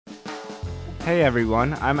Hey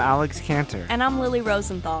everyone, I'm Alex Cantor. And I'm Lily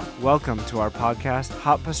Rosenthal. Welcome to our podcast,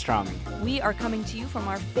 Hot Pastrami. We are coming to you from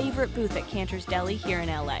our favorite booth at Cantor's Deli here in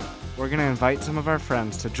LA. We're going to invite some of our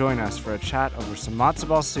friends to join us for a chat over some matzo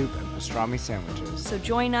ball soup and pastrami sandwiches. So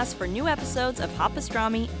join us for new episodes of Hot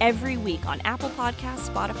Pastrami every week on Apple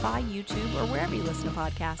Podcasts, Spotify, YouTube, or wherever you listen to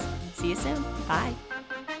podcasts. See you soon. Bye.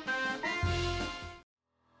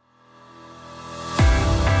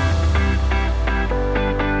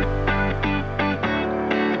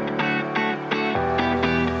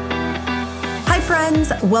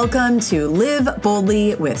 Friends, welcome to Live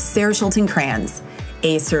Boldly with Sarah Schulten-Kranz,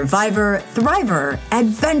 a survivor, thriver,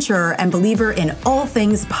 adventurer, and believer in all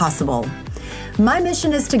things possible. My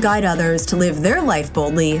mission is to guide others to live their life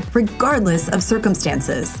boldly, regardless of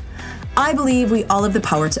circumstances. I believe we all have the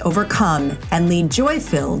power to overcome and lead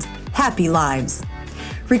joy-filled, happy lives.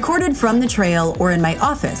 Recorded from the trail or in my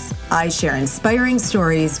office, I share inspiring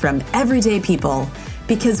stories from everyday people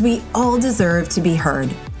because we all deserve to be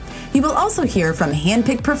heard. You will also hear from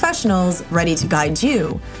hand-picked professionals ready to guide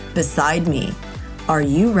you beside me. Are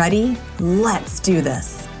you ready? Let's do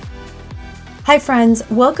this. Hi friends,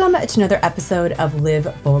 welcome to another episode of Live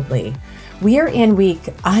Boldly. We are in week,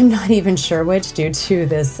 I'm not even sure which due to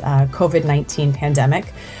this COVID-19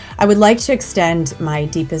 pandemic. I would like to extend my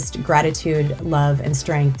deepest gratitude, love, and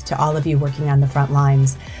strength to all of you working on the front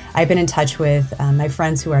lines. I've been in touch with my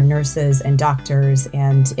friends who are nurses and doctors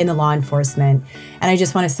and in the law enforcement, and I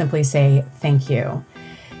just want to simply say thank you.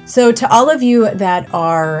 So to all of you that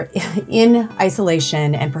are in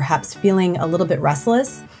isolation and perhaps feeling a little bit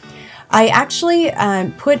restless, I actually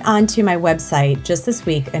put onto my website just this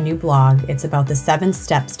week a new blog. It's about the 7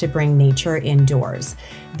 steps to bring nature indoors.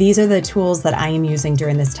 These are the tools that I am using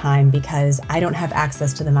during this time because I don't have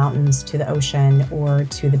access to the mountains, to the ocean, or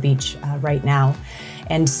to the beach right now.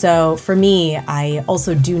 And so for me, I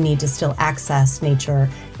also do need to still access nature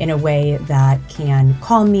in a way that can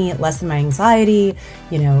calm me, lessen my anxiety,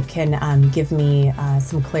 can give me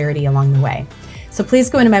some clarity along the way. So please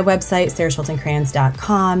go into my website,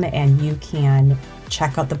 sarahschultenkranz.com, and you can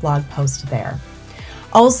check out the blog post there.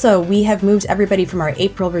 Also, we have moved everybody from our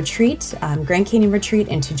April retreat, Grand Canyon retreat,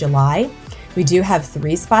 into July. We do have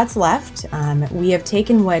 3 spots left. We have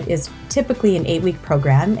taken what is typically an 8-week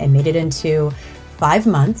program and made it into 5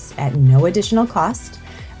 months at no additional cost.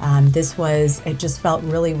 It just felt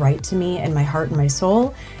really right to me in my heart and my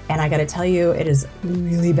soul. And I got to tell you, it has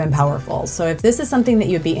really been powerful. So if this is something that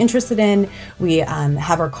you'd be interested in, we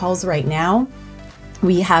have our calls right now.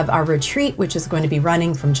 We have our retreat, which is going to be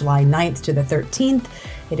running from July 9th to the 13th.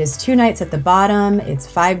 It is 2 nights at the bottom. It's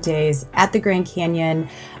 5 days at the Grand Canyon.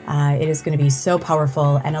 It is going to be so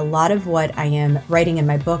powerful. And a lot of what I am writing in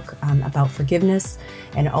my book about forgiveness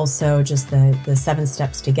and also just the 7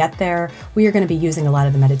 steps to get there, we are going to be using a lot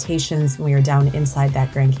of the meditations when we are down inside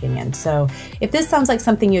that Grand Canyon. So if this sounds like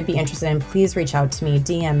something you'd be interested in, please reach out to me,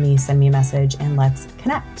 DM me, send me a message, and let's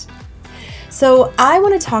connect. So I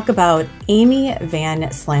want to talk about Amy Van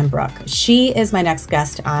Slambrook. She is my next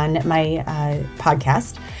guest on my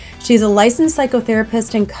podcast. She's a licensed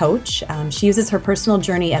psychotherapist and coach. She uses her personal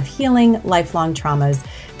journey of healing lifelong traumas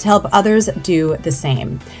to help others do the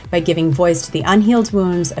same by giving voice to the unhealed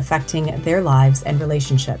wounds affecting their lives and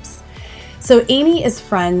relationships. So Amy is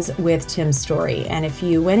friends with Tim Story. And if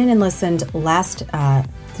you went in and listened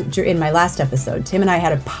in my last episode, Tim and I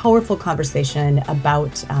had a powerful conversation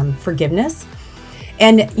about forgiveness.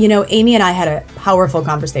 And, Amy and I had a powerful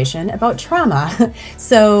conversation about trauma.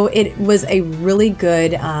 So it was a really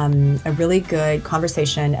good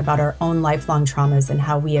conversation about our own lifelong traumas and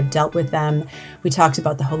how we have dealt with them. We talked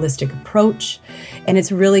about the holistic approach. And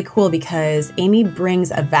it's really cool because Amy brings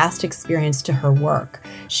a vast experience to her work.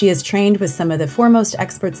 She is trained with some of the foremost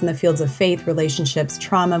experts in the fields of faith, relationships,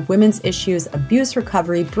 trauma, women's issues, abuse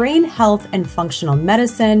recovery, brain health, and functional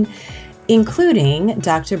medicine, including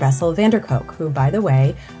Dr. Bessel van der Kolk, who, by the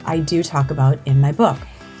way, I do talk about in my book.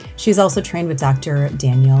 She's also trained with Dr.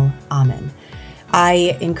 Daniel Amen.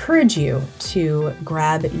 I encourage you to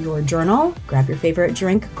grab your journal, grab your favorite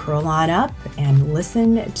drink, curl on up, and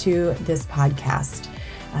listen to this podcast.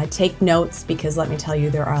 Take notes because let me tell you,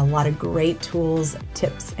 there are a lot of great tools,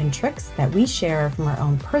 tips, and tricks that we share from our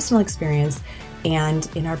own personal experience and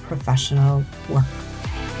in our professional work.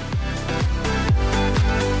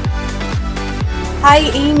 Hi,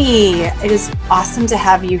 Amy. It is awesome to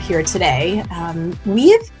have you here today.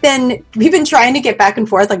 We've been trying to get back and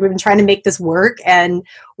forth, we've been trying to make this work. And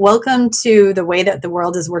welcome to the way that the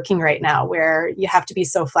world is working right now, where you have to be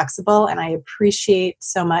so flexible. And I appreciate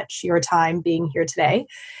so much your time being here today.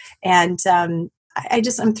 And I'm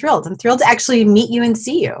thrilled. I'm thrilled to actually meet you and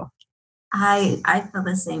see you. I feel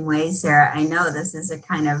the same way, Sarah. I know this is a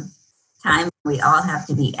kind of time we all have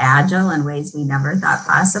to be agile in ways we never thought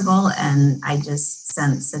possible. And I just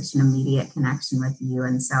sense such an immediate connection with you.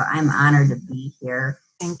 And so I'm honored to be here.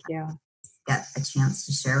 Thank you. Get a chance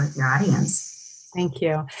to share with your audience. Thank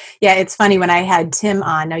you. Yeah, it's funny when I had Tim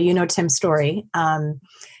on. Now, you know Tim's story.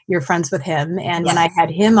 You're friends with him. And when I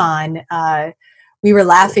had him on, we were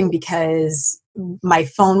laughing because my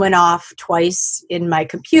phone went off twice in my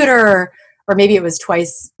computer, or maybe it was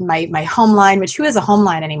twice my home line, which who has a home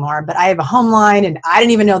line anymore? But I have a home line and I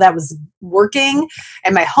didn't even know that was working.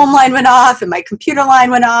 And my home line went off and my computer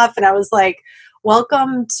line went off. And I was like,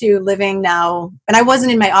 welcome to living now. And I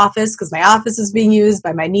wasn't in my office because my office was being used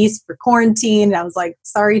by my niece for quarantine. And I was like,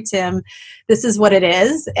 sorry, Tim, this is what it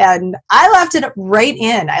is. And I left it right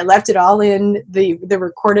in. I left it all in the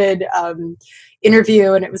recorded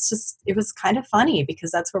interview. And it was kind of funny because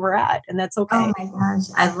that's where we're at. And that's okay. Oh my gosh.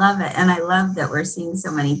 I love it. And I love that we're seeing so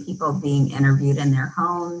many people being interviewed in their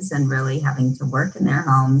homes and really having to work in their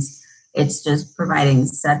homes. It's just providing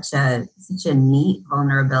such a neat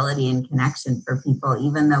vulnerability and connection for people,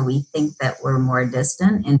 even though we think that we're more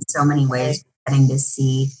distant. In so many ways, we're getting to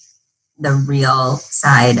see the real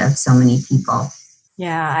side of so many people.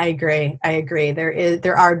 Yeah, I agree.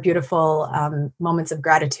 There are beautiful moments of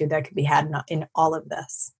gratitude that can be had in all of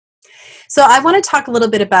this. So I want to talk a little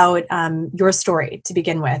bit about your story to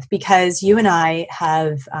begin with, because you and I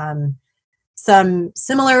have some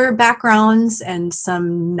similar backgrounds and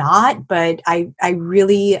some not, but I'm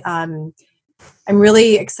really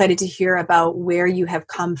excited to hear about where you have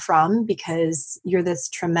come from, because you're this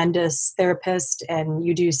tremendous therapist and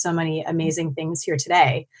you do so many amazing things here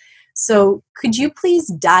today. So could you please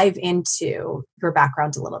dive into your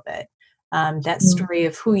background a little bit? That story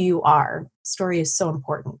of who you are. Story is so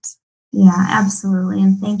important. Yeah, absolutely.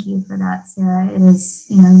 And thank you for that, Sarah. It is,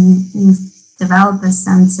 you develop a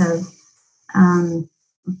sense of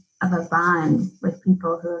a bond with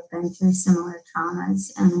people who have been through similar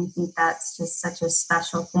traumas. And I think that's just such a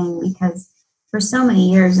special thing, because for so many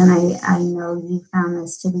years, and I know you found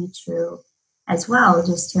this to be true as well,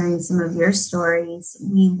 just hearing some of your stories,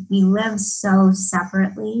 we live so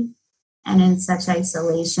separately and in such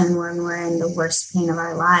isolation when we're in the worst pain of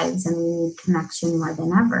our lives, and we need connection more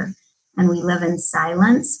than ever. And we live in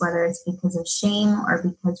silence, whether it's because of shame or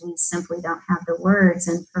because we simply don't have the words.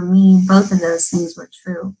 And for me, both of those things were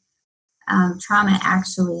true. Trauma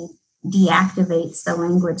actually deactivates the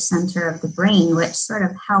language center of the brain, which sort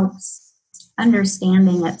of helps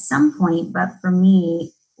understanding at some point. But for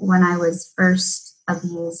me, when I was first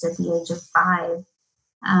abused at the age of 5,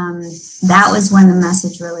 that was when the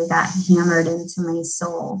message really got hammered into my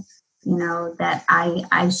soul, that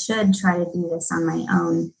I should try to do this on my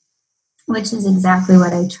own, which is exactly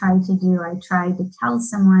what I tried to do. I tried to tell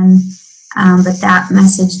someone, but that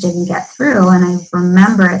message didn't get through. And I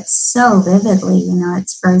remember it so vividly,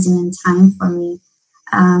 it's frozen in time for me.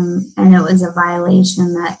 And it was a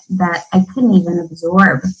violation that I couldn't even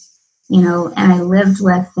absorb, and I lived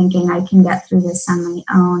with thinking I can get through this on my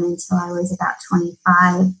own until I was about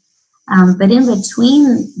 25. But in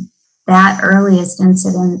between that earliest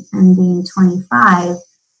incident and being 25,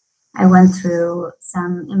 I went through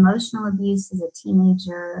some emotional abuse as a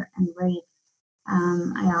teenager and rape.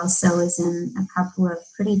 I also was in a couple of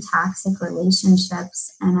pretty toxic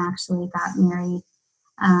relationships and actually got married.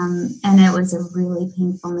 And it was a really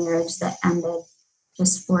painful marriage that ended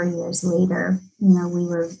just 4 years later. We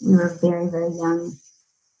were very, very young.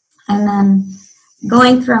 And then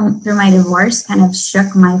going through my divorce kind of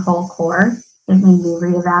shook my whole core. It made me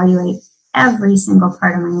reevaluate every single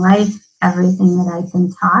part of my life, everything that I'd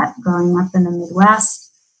been taught growing up in the Midwest.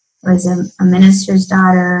 I was a minister's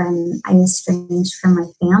daughter, and I estranged from my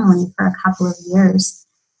family for a couple of years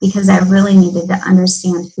because I really needed to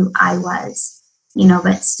understand who I was,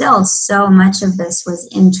 but still so much of this was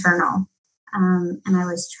internal. And I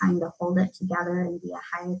was trying to hold it together and be a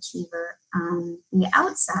high achiever on the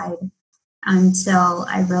outside until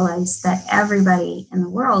I realized that everybody in the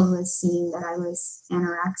world was seeing that I was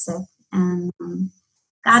anorexic, and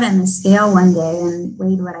got on the scale one day and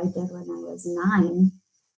weighed what I did when I was 9.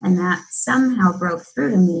 And that somehow broke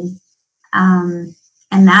through to me. And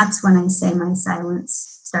that's when I say my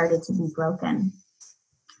silence started to be broken.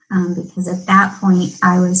 Because at that point,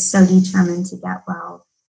 I was so determined to get well,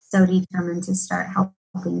 so determined to start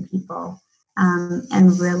helping people,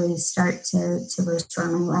 and really start to restore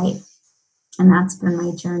my life. And that's been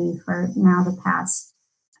my journey for now the past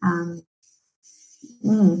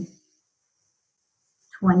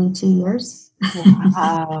 22 years.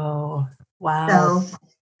 Wow. So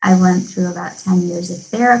I went through about 10 years of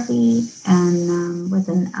therapy and with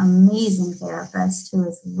an amazing therapist who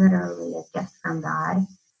is literally a gift from God.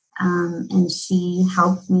 And she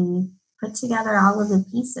helped me put together all of the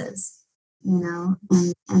pieces,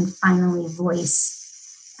 and finally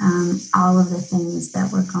voice all of the things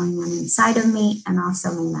that were going on inside of me and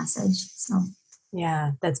also my message. So,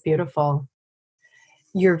 yeah, that's beautiful.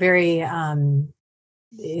 You're very,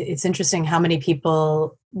 it's interesting how many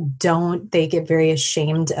people they get very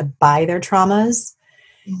ashamed by their traumas.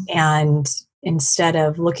 And instead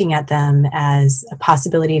of looking at them as a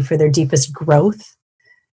possibility for their deepest growth,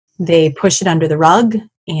 they push it under the rug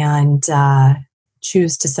and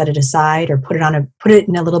choose to set it aside or put it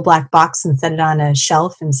in a little black box and set it on a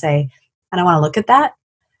shelf and say, I don't want to look at that.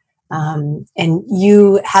 And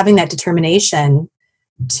you having that determination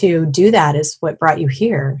to do that is what brought you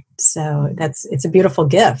here. So it's a beautiful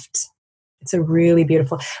gift. It's a really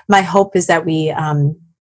beautiful. My hope is that we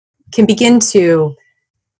can begin to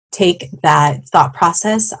take that thought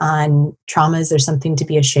process on traumas. There's something to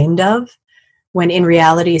be ashamed of, when in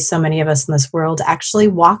reality, so many of us in this world actually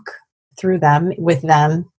walk through them, with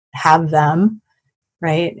them, have them,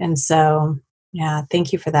 right? And so, yeah,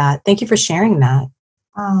 thank you for that. Thank you for sharing that.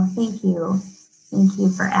 Oh, thank you. Thank you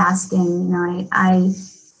for asking. I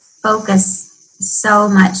focus so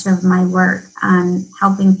much of my work on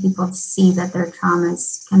helping people to see that their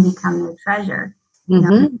traumas can become their treasure.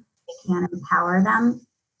 Mm-hmm. They can empower them,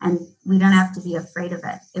 and we don't have to be afraid of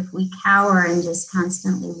it. If we cower and just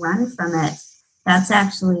constantly run from it, that's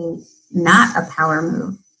actually not a power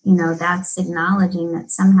move. That's acknowledging that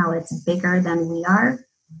somehow it's bigger than we are.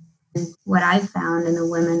 And what I've found in the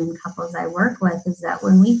women and couples I work with is that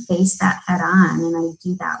when we face that head on, and I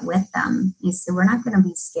do that with them, I say, we're not going to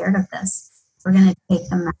be scared of this. We're going to take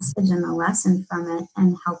the message and the lesson from it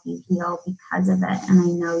and help you heal because of it. And I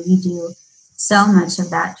know you do so much of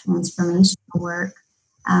that transformational work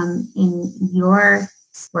in your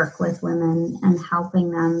work with women and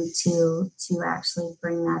helping them to actually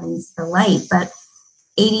bring that into the light. But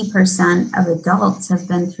 80% of adults have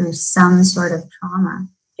been through some sort of trauma.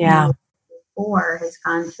 Yeah. Or has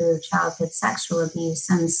gone through childhood sexual abuse.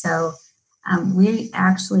 And so we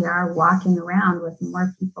actually are walking around with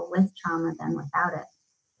more people with trauma than without it.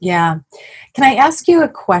 Yeah. Can I ask you a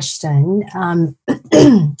question?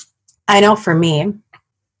 I know for me,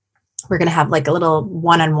 we're going to have like a little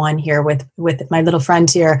one-on-one here with my little friend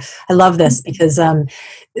here. I love this because,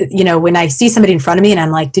 when I see somebody in front of me and I'm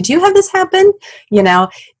like, did you have this happen?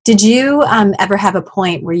 Did you ever have a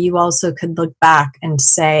point where you also could look back and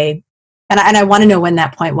say, and I want to know when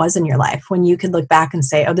that point was in your life, when you could look back and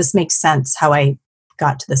say, oh, this makes sense how I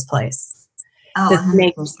got to this place. Oh, this 100%.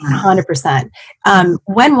 Makes 100%.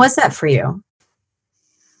 When was that for you?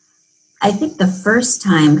 I think the first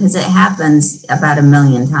time, because it happens about 1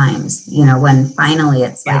 million times, when finally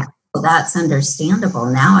it's like, well, that's understandable.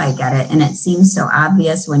 Now I get it. And it seems so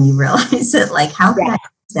obvious when you realize it, like, how could I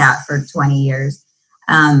do that for 20 years?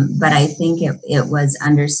 But I think it was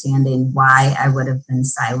understanding why I would have been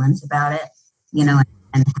silent about it,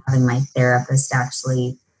 and having my therapist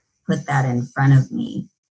actually put that in front of me,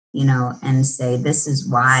 and say, this is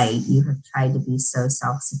why you have tried to be so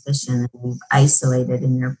self-sufficient and you've isolated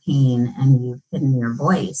in your pain and you've hidden your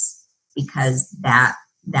voice, because that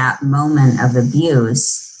moment of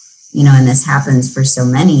abuse, and this happens for so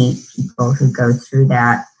many people who go through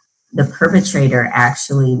that, the perpetrator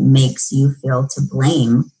actually makes you feel to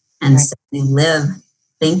blame. And so you live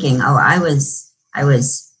thinking, oh, I was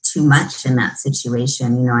too much in that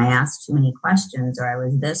situation. I asked too many questions, or I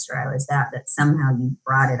was this, or I was that somehow you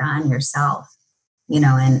brought it on yourself,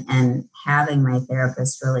 and having my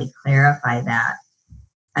therapist really clarify that.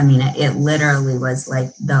 I mean, it literally was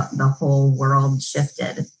like the whole world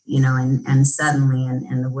shifted, and suddenly,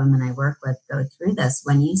 and the women I work with go through this,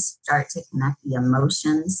 when you start to connect the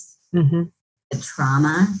emotions, mm-hmm. the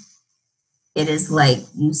trauma, it is like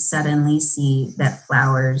you suddenly see that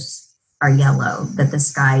flowers are yellow, that the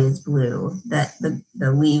sky is blue, that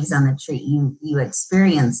the leaves on the tree, you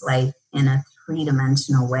experience life in a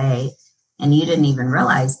 3-dimensional way. And you didn't even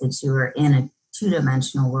realize that you were in a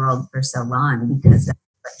 2-dimensional world for so long, because that's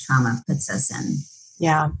what trauma puts us in.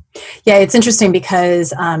 Yeah. It's interesting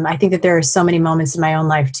because I think that there are so many moments in my own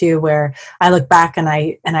life too, where I look back and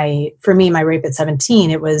I, for me, my rape at 17,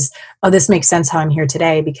 it was, oh, this makes sense how I'm here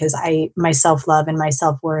today, because my self-love and my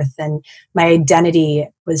self-worth and my identity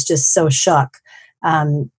was just so shook.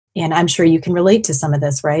 And I'm sure you can relate to some of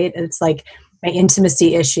this, right? It's like my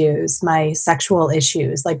intimacy issues, my sexual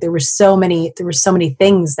issues, like there were so many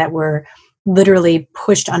things that were literally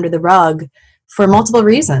pushed under the rug for multiple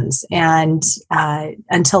reasons. And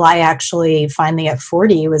until I actually finally at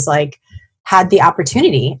 40 was like, had the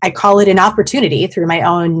opportunity, I call it an opportunity through my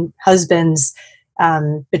own husband's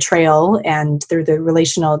betrayal and through the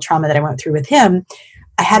relational trauma that I went through with him,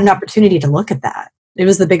 I had an opportunity to look at that. It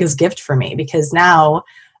was the biggest gift for me because now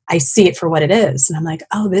I see it for what it is. And I'm like,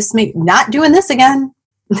 oh, not doing this again.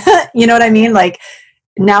 You know what I mean? Like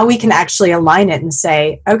now we can actually align it and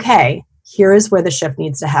say, okay, here is where the shift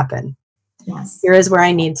needs to happen. Yes. Here is where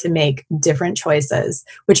I need to make different choices,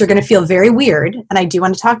 which are going to feel very weird. And I do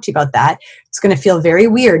want to talk to you about that. It's going to feel very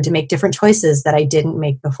weird to make different choices that I didn't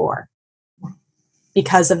make before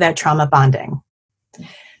because of that trauma bonding.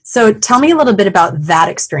 So tell me a little bit about that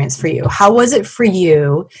experience for you. How was it for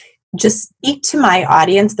you? Just speak to my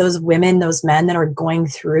audience, those women, those men that are going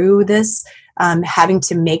through this, having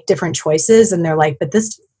to make different choices. And they're like, but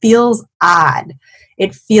this feels odd.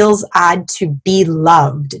 It feels odd to be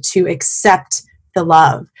loved, to accept the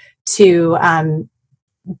love, to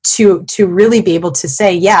really be able to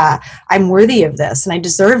say, yeah, I'm worthy of this and I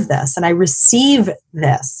deserve this and I receive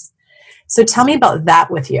this. So tell me about that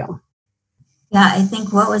with you. Yeah, I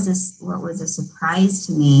think what was a surprise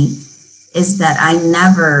to me is that I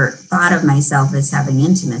never thought of myself as having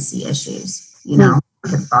intimacy issues. You know, I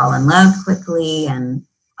could fall in love quickly and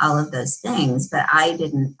all of those things, but I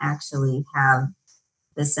didn't actually have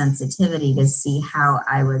the sensitivity to see how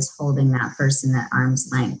I was holding that person at arm's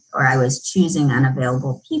length, or I was choosing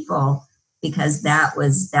unavailable people because that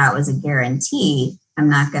was a guarantee. I'm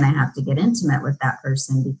not going to have to get intimate with that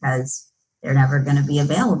person because they're never going to be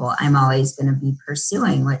available. I'm always going to be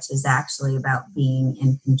pursuing, which is actually about being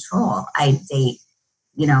in control. I date,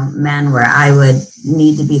 men where I would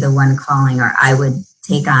need to be the one calling, or I would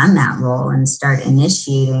take on that role and start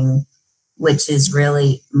initiating, which is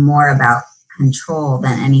really more about control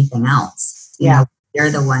than anything else. You know,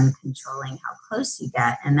 you're the one controlling how close you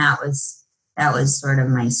get. And that was sort of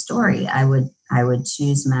my story. I would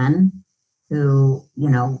choose men who,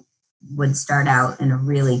 would start out in a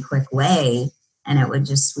really quick way and it would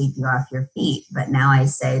just sweep you off your feet. But now I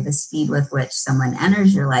say the speed with which someone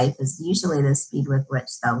enters your life is usually the speed with which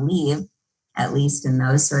they'll leave, at least in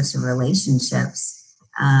those sorts of relationships.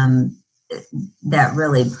 That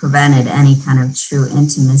really prevented any kind of true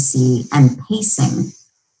intimacy and pacing.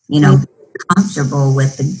 Comfortable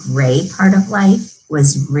with the gray part of life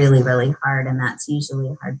was really, really hard. And that's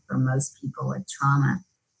usually hard for most people with trauma,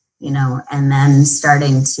 and then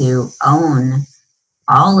starting to own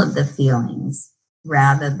all of the feelings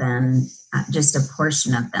rather than just a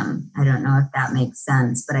portion of them. I don't know if that makes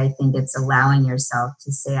sense, but I think it's allowing yourself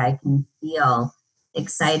to say, I can feel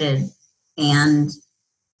excited and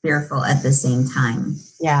fearful at the same time.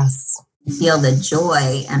 Yes. Feel the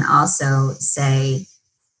joy and also say,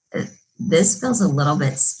 this feels a little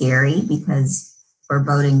bit scary, because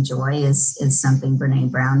foreboding joy is something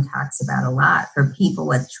Brene Brown talks about a lot. For people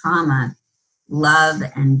with trauma, love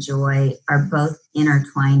and joy are both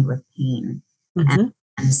intertwined with pain. Mm-hmm.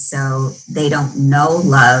 And so they don't know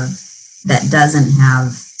love that doesn't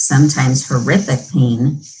have sometimes horrific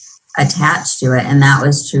pain attached to it. And that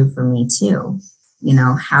was true for me too.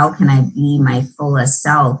 How can I be my fullest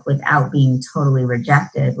self without being totally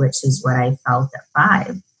rejected, which is what I felt at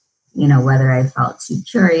 5. Whether I felt too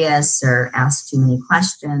curious or asked too many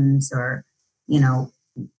questions or,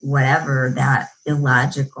 whatever that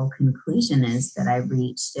illogical conclusion is that I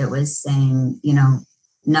reached, it was saying,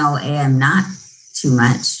 no, I am not too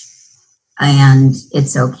much. And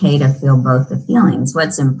it's okay to feel both the feelings.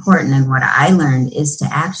 What's important and what I learned is to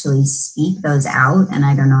actually speak those out. And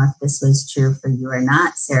I don't know if this was true for you or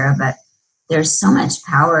not, Sarah, but there's so much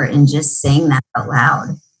power in just saying that out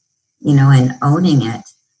loud, and owning it.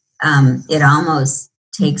 It almost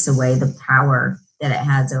takes away the power that it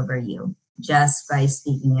has over you just by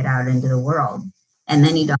speaking it out into the world. And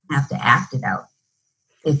then you don't have to act it out.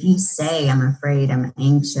 If you say, I'm afraid, I'm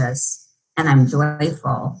anxious, and I'm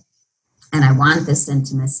joyful, and I want this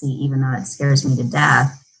intimacy, even though it scares me to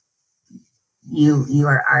death, you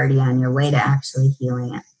are already on your way to actually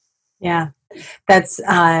healing it. Yeah. That's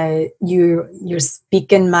you're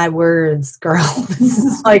speaking my words, girl. This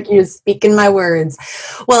is like you're speaking my words.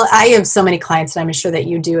 Well, I have so many clients, and I'm sure that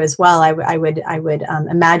you do as well. I would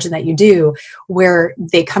imagine that you do, where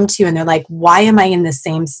they come to you and they're like, why am I in the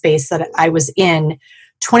same space that I was in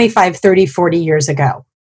 25, 30, 40 years ago?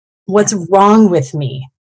 What's wrong with me?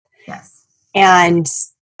 Yes. And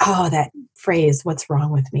that phrase, what's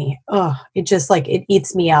wrong with me? Oh, it just it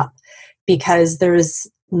eats me up, because there's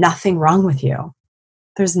nothing wrong with you.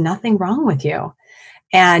 There's nothing wrong with you.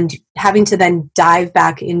 And having to then dive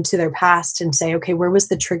back into their past and say, okay, where was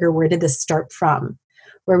the trigger? Where did this start from?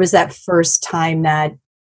 Where was that first time that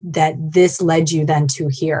this led you then to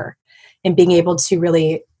here, and being able to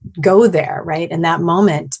really go there, right? In that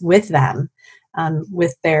moment with them,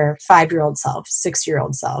 with their 5-year-old self,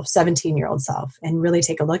 6-year-old self, 17-year-old self, and really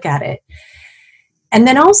take a look at it. And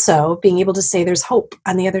then also being able to say there's hope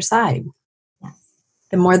on the other side.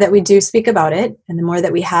 The more that we do speak about it, and the more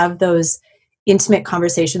that we have those intimate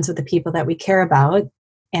conversations with the people that we care about,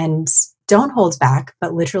 and don't hold back,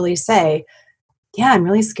 but literally say, yeah, I'm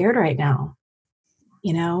really scared right now.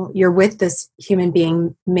 You know, you're with this human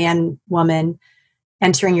being, man, woman,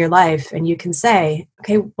 entering your life, and you can say,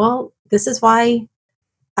 okay, well, this is why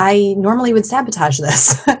I normally would sabotage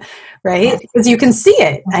this, right? Because you can see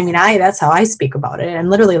it. I mean, that's how I speak about it. I'm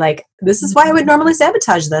literally like, this is why I would normally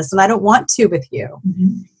sabotage this, and I don't want to with you.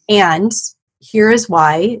 Mm-hmm. And here is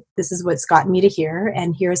why. This is what's gotten me to here,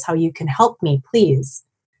 and here's how you can help me, please,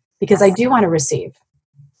 because I do want to receive.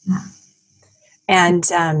 Yeah.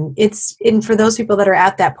 And and for those people that are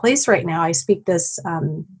at that place right now, I speak this,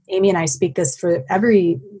 Amy and I speak this for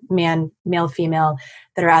every man, male, female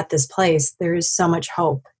that are at this place. There is so much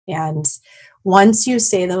hope. And once you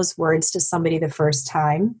say those words to somebody the first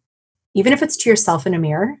time, even if it's to yourself in a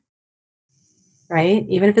mirror, right?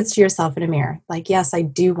 Even if it's to yourself in a mirror, like, yes, I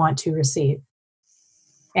do want to receive.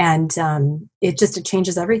 And it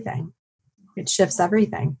changes everything. It shifts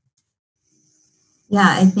everything.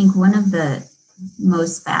 Yeah, I think one of the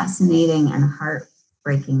most fascinating and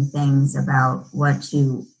heartbreaking things about what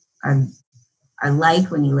you are like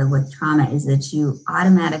when you live with trauma is that you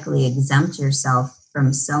automatically exempt yourself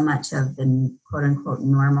from so much of the quote unquote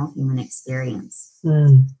normal human experience.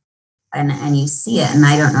 Mm. And you see it, and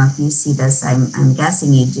I don't know if you see this, I'm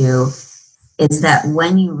guessing you do, is that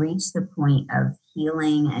when you reach the point of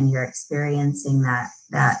healing and you're experiencing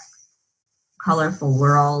that colorful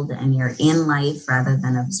world, and you're in life rather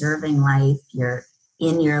than observing life, you're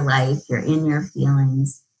in your life, you're in your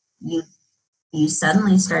feelings, you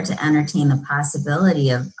suddenly start to entertain the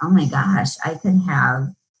possibility of, oh my gosh, I could have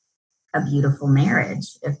a beautiful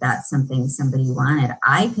marriage if that's something somebody wanted.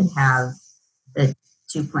 I could have the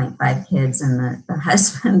 2.5 kids and the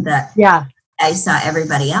husband that I saw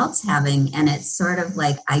everybody else having. And it's sort of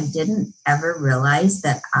like, I didn't ever realize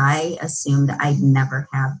that I assumed I'd never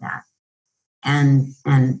have that. And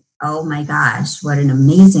oh my gosh, what an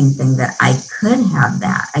amazing thing that I could have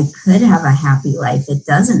that. I could have a happy life. It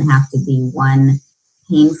doesn't have to be one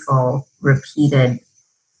painful, repeated,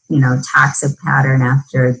 toxic pattern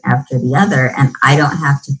after the other. And I don't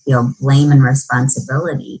have to feel blame and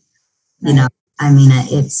responsibility. Right. I mean,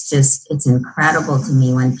 it's incredible to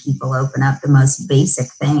me when people open up. The most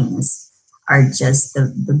basic things are just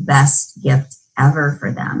the best gift ever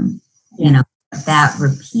for them. Yeah. That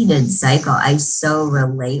repeated cycle, I so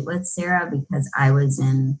relate with Sarah, because I was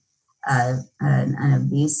in an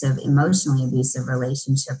emotionally abusive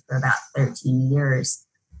relationship for about 13 years.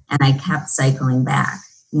 And I kept cycling back,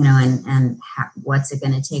 what's it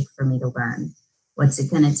going to take for me to learn?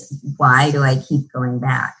 Why do I keep going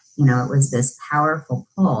back? It was this powerful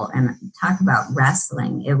pull, and talk about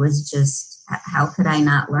wrestling. It was just, how could I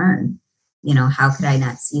not learn? How could I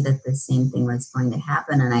not see that the same thing was going to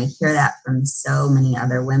happen? And I hear that from so many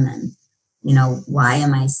other women. Why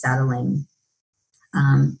am I settling?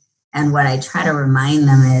 And what I try to remind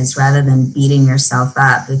them is, rather than beating yourself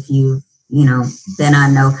up, if you've, been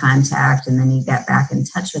on no contact and then you get back in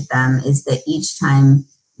touch with them, is that each time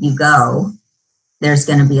you go, there's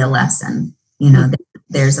going to be a lesson.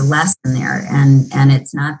 There's a lesson there. And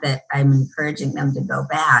it's not that I'm encouraging them to go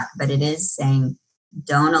back, but it is saying,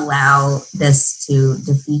 don't allow this to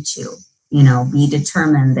defeat you. Be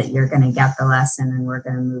determined that you're going to get the lesson, and we're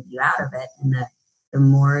going to move you out of it. And the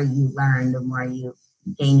more you learn, the more you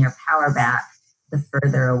gain your power back, the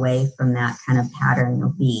further away from that kind of pattern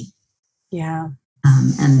you'll be. Yeah.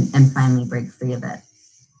 And finally break free of it.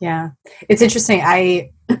 Yeah. It's interesting. I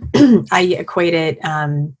equate it,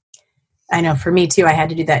 I know for me too, I had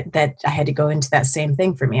to do that I had to go into that same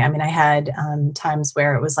thing for me. I mean, I had times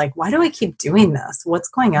where it was like, why do I keep doing this? What's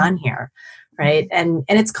going on here? Right. And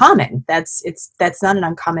it's common. That's not an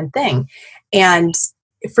uncommon thing. And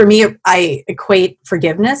for me, I equate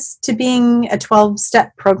forgiveness to being a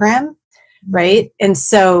 12-step program. Right.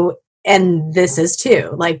 And this is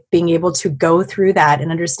too, like, being able to go through that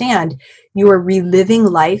and understand you are reliving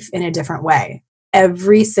life in a different way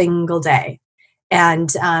every single day. And,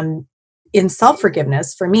 in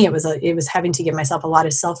self-forgiveness, for me, it was having to give myself a lot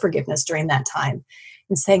of self-forgiveness during that time,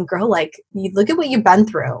 and saying, girl, like, you look at what you've been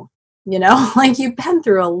through, like, you've been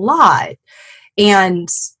through a lot. And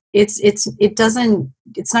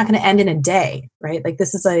it's not going to end in a day, right? Like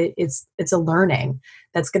this is it's a learning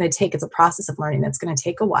that's going to take, it's a process of learning that's going to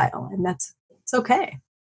take a while, and it's okay.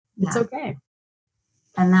 It's okay.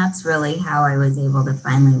 And that's really how I was able to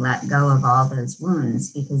finally let go of all those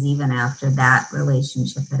wounds, because even after that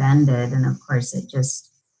relationship had ended, and of course it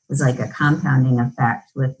just was like a compounding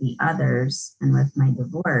effect with the others and with my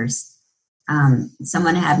divorce,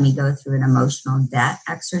 someone had me go through an emotional debt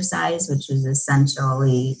exercise, which was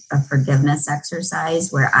essentially a forgiveness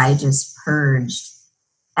exercise where I just purged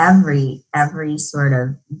every sort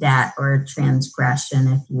of debt or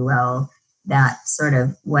transgression, if you will, that sort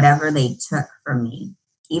of whatever they took from me,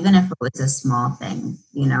 even if it was a small thing,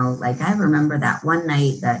 like I remember that one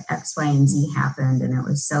night that X, Y, and Z happened and it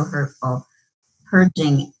was so hurtful,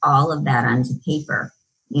 purging all of that onto paper.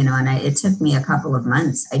 And it took me a couple of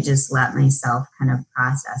months. I just let myself kind of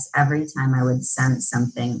process. Every time I would sense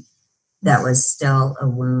something that was still a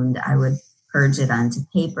wound, I would purge it onto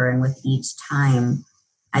paper. And with each time,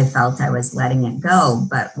 I felt I was letting it go.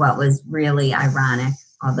 But what was really ironic,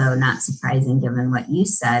 although not surprising given what you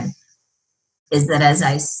said, is that as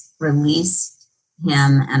I released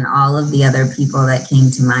him and all of the other people that came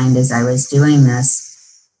to mind as I was doing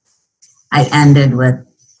this, I ended with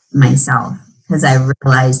myself. Because I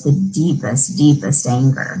realized the deepest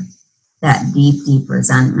anger, that deep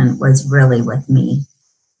resentment was really with me.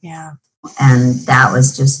 Yeah. And that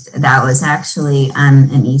was actually on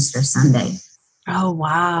an Easter Sunday. Oh,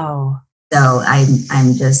 wow. So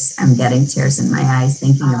I'm getting tears in my eyes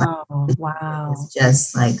thinking about it. Wow. It's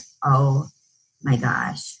just like, oh my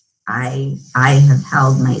gosh, I have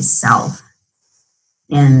held myself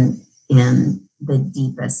in the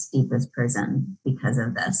deepest prison because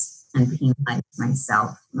of this, and penalized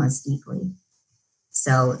myself most deeply.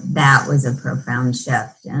 So that was a profound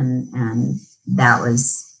shift, and that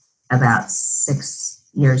was about 6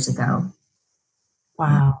 years ago.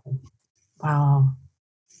 Wow.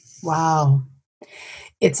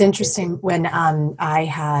 It's interesting when I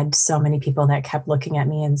had so many people that kept looking at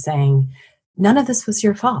me and saying, none of this was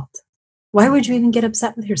your fault. Why would you even get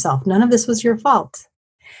upset with yourself? None of this was your fault.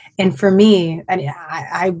 And for me, and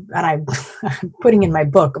I'm putting in my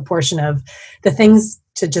book a portion of the things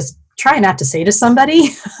to just try not to say to somebody,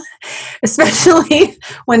 especially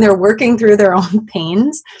when they're working through their own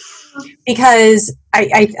pains, because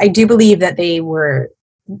I do believe that they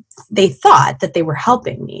thought that they were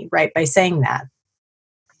helping me, right, by saying that.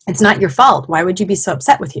 It's not your fault. Why would you be so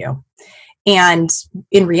upset with you? And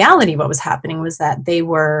in reality, what was happening was that they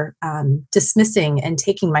were dismissing and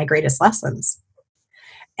taking my greatest lessons.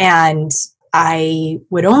 And I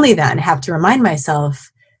would only then have to remind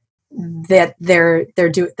myself that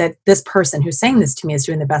that this person who's saying this to me is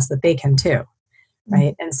doing the best that they can too,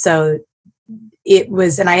 right? And so it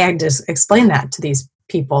was, and I had to explain that to these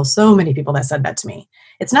people, so many people that said that to me.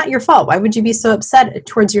 It's not your fault. Why would you be so upset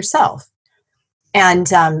towards yourself?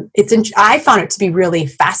 And I found it to be really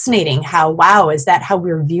fascinating how, wow, is that how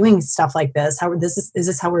we're viewing stuff like this? Is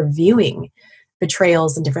this how we're viewing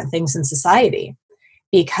betrayals and different things in society?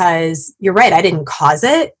 Because you're right, I didn't cause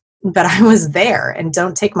it, but I was there, and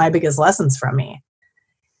don't take my biggest lessons from me.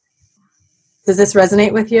 Does this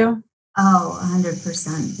resonate with you? Oh,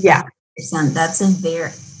 100%. Yeah. 100%. That's a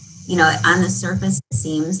very, on the surface, it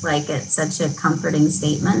seems like it's such a comforting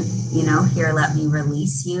statement, here, let me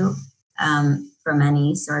release you from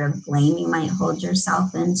any sort of blame you might hold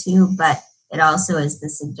yourself into. But it also is the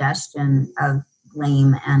suggestion of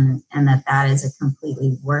blame and that is a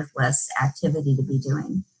completely worthless activity to be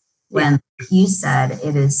doing. When you said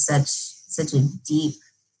it is such a deep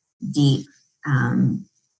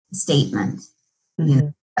statement,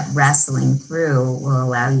 that wrestling through will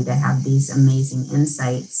allow you to have these amazing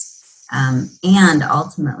insights, and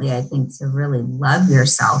ultimately, I think, to really love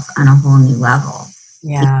yourself on a whole new level.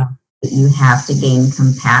 Yeah. You have to gain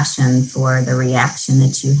compassion for the reaction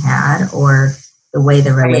that you had, or the way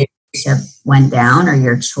the relationship went down, or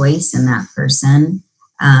your choice in that person,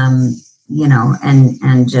 and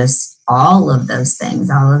just all of those things,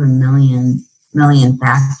 all of the million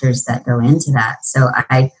factors that go into that. So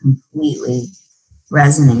I completely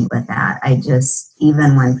resonate with that. I just,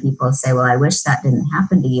 even when people say, well, I wish that didn't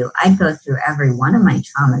happen to you, I'd go through every one of my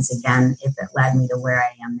traumas again if it led me to where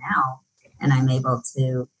I am now, and I'm able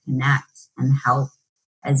to connect and help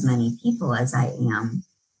as many people as I am.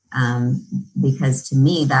 Because to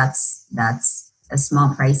me, that's a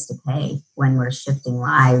small price to pay when we're shifting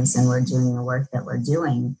lives and we're doing the work that we're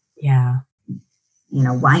doing. Yeah.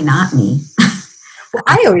 Why not me? Well,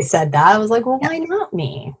 I always said that. I was like, well, why not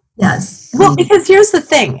me? Yes. Well, because here's the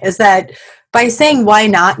thing, is that by saying why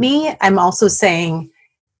not me, I'm also saying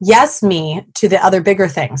yes me to the other bigger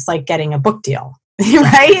things like getting a book deal,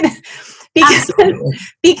 right?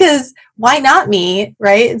 Because why not me,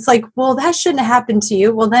 right? It's like, well, that shouldn't have happened to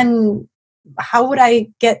you. Well, then how would I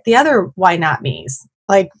get the other why not me's?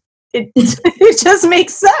 Like it just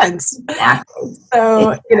makes sense. Exactly.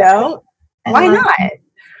 So, why not?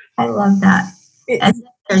 I love that. As if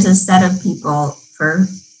there's a set of people for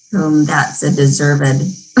whom that's a deserved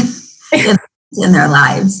in their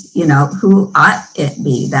lives, who ought it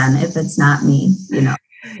be then if it's not me,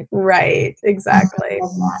 Right, exactly.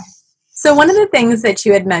 So one of the things that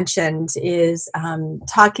you had mentioned is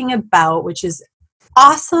talking about, which is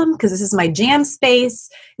awesome because this is my jam space,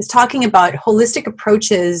 is talking about holistic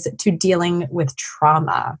approaches to dealing with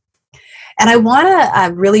trauma. And I want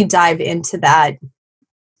to really dive into that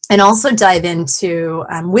and also dive into,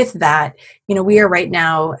 with that, we are right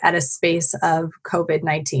now at a space of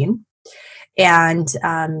COVID-19. And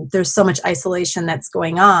there's so much isolation that's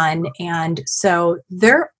going on. And so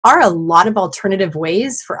there are a lot of alternative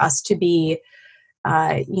ways for us to be,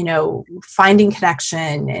 finding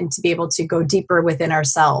connection and to be able to go deeper within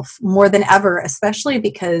ourselves more than ever, especially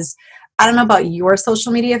because I don't know about your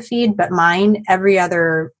social media feed, but mine, every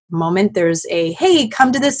other moment, there's a, hey,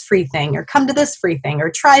 come to this free thing or come to this free thing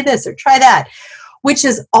or try this or try that, which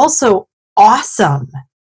is also awesome.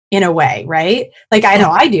 In a way, right? Like I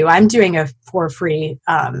know I do. I'm doing a for free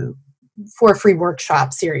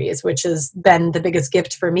workshop series, which has been the biggest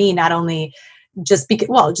gift for me. Not only just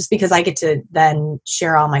because I get to then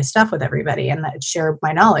share all my stuff with everybody and share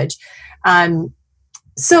my knowledge.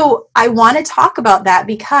 So I want to talk about that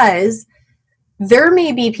because there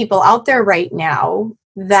may be people out there right now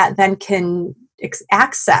that then can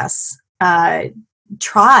access,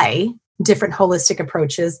 try different holistic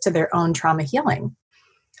approaches to their own trauma healing.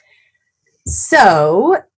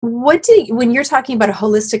 So when you're talking about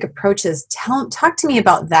holistic approaches, talk to me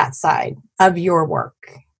about that side of your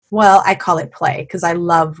work. Well, I call it play because I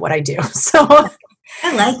love what I do. So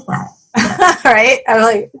I like that. Yeah. Right? I'm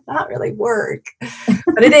like, not really work,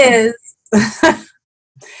 but it is.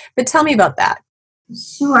 But tell me about that.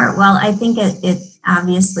 Sure. Well, I think it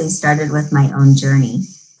obviously started with my own journey,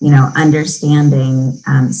 understanding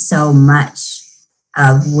so much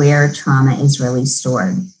of where trauma is really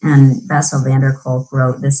stored. And Bessel van der Kolk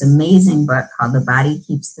wrote this amazing book called The Body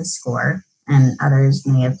Keeps the Score, and others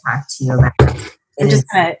may have talked to you about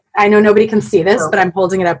it. I know nobody can see this, but I'm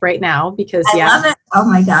holding it up right now because I love it. Oh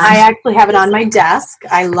my gosh. I actually have it on my desk.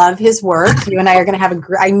 I love his work. You and I are going to have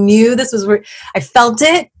I knew this was where, I felt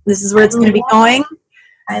it. This is where it's going to be going.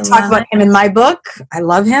 Talk about him in my book. I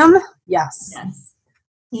love him. Yes.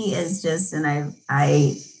 He is just, and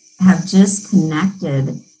I have just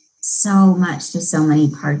connected so much to so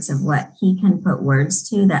many parts of what he can put words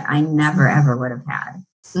to that I never, ever would have had.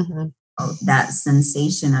 Mm-hmm. That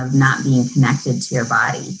sensation of not being connected to your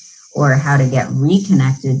body or how to get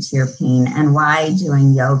reconnected to your pain and why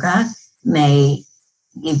doing yoga may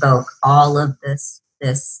evoke all of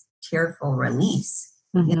this tearful release.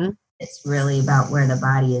 Mm-hmm. It's really about where the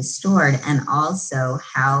body is stored and also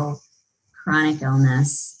how chronic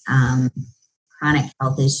illness, chronic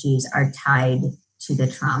health issues are tied to the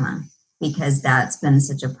trauma, because that's been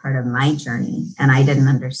such a part of my journey. And I didn't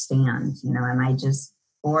understand, am I just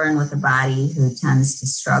born with a body who tends to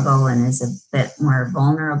struggle and is a bit more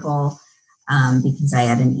vulnerable because I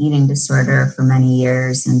had an eating disorder for many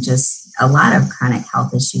years and just a lot of chronic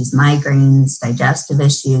health issues, migraines, digestive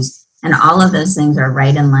issues, and all of those things are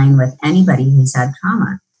right in line with anybody who's had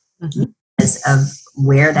trauma. Mm-hmm. Because of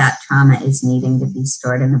where that trauma is needing to be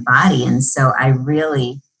stored in the body. And so I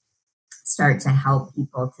really start to help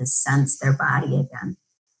people to sense their body again,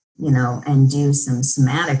 and do some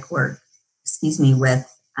somatic work,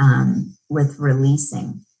 with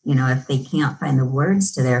releasing. If they can't find the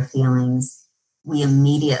words to their feelings, we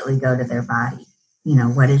immediately go to their body.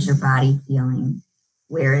 What is your body feeling?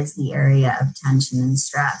 Where is the area of tension and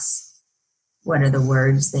stress? What are the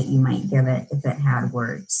words that you might give it if it had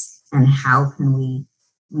words? And how can we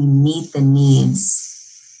meet the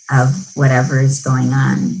needs of whatever is going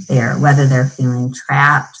on there, whether they're feeling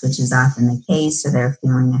trapped, which is often the case, or they're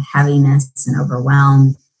feeling a heaviness and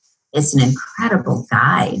overwhelmed. It's an incredible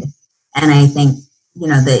guide. And I think,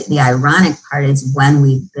 the ironic part is when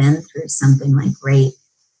we've been through something like rape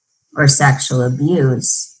or sexual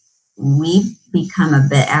abuse, we become a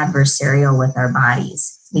bit adversarial with our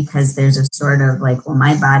bodies because there's a sort of like, well,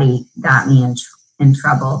 my body got me in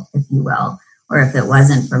trouble, if you will, or if it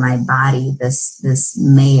wasn't for my body, this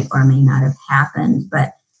may or may not have happened.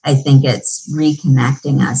 But I think it's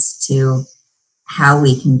reconnecting us to how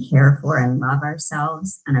we can care for and love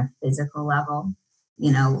ourselves on a physical level.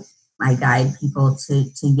 I guide people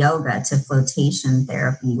to yoga, to flotation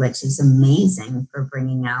therapy, which is amazing for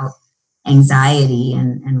bringing out anxiety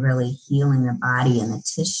and really healing the body and the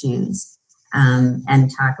tissues,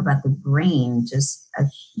 and talk about the brain just a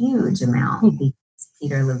huge amount, because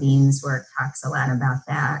Peter Levine's work talks a lot about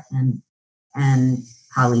that, and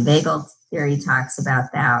polyvagal theory talks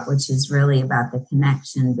about that, which is really about the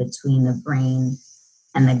connection between the brain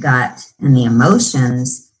and the gut and the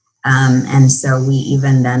emotions. And so we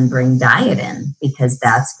even then bring diet in, because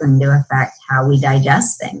that's going to affect how we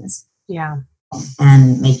digest things. Yeah.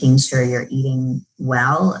 And making sure you're eating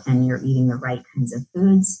well and you're eating the right kinds of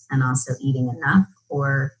foods, and also eating enough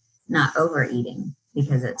or not overeating,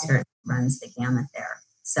 because it certainly runs the gamut there.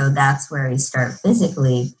 So that's where we start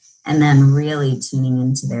physically, and then really tuning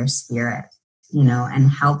into their spirit,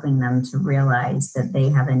 and helping them to realize that they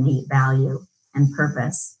have innate value and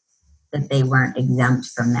purpose, that they weren't exempt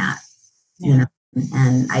from that,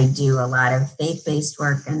 and I do a lot of faith-based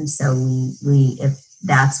work. And so we if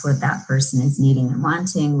that's what that person is needing and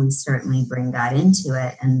wanting, we certainly bring God into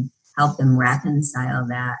it and help them reconcile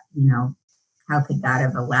that. How could God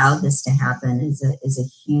have allowed this to happen is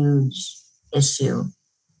a huge issue,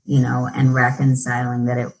 and reconciling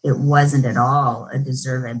that it wasn't at all a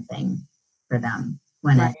deserved thing for them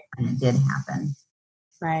when it did happen.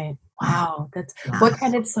 Right. Wow. What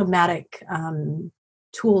kind of somatic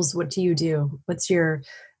tools, what do you do? What's your,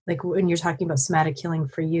 like when you're talking about somatic healing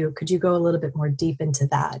for you, could you go a little bit more deep into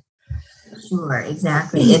that? Sure,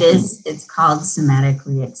 exactly. It's called somatic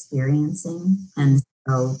re-experiencing. And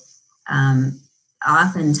so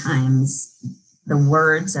oftentimes the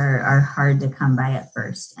words are hard to come by at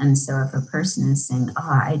first. And so if a person is saying,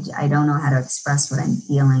 I don't know how to express what I'm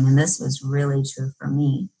feeling, and this was really true for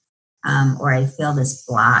me, or I feel this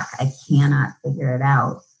block, I cannot figure it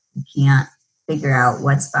out. I can't figure out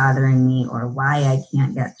what's bothering me, or why I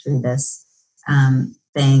can't get through this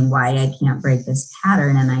thing, why I can't break this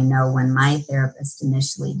pattern. And I know when my therapist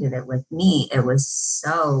initially did it with me, it was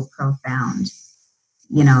so profound,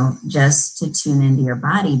 just to tune into your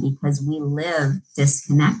body, because we live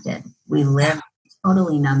disconnected. We live in a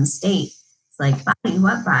totally numb state. It's like, body,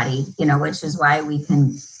 what body? Which is why we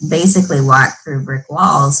can basically walk through brick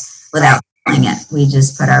walls without feeling it. We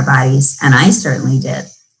just put our bodies, and I certainly did,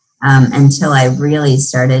 until I really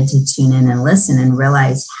started to tune in and listen, and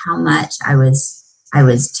realized how much I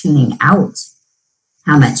was tuning out,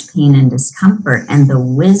 how much pain and discomfort, and the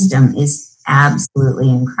wisdom is absolutely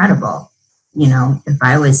incredible. If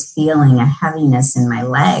I was feeling a heaviness in my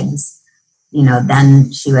legs,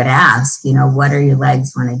 then she would ask, what are your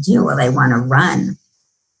legs want to do? Well, they want to run.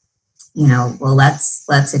 Well,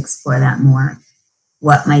 let's explore that more.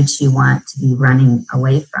 What might you want to be running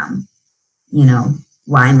away from?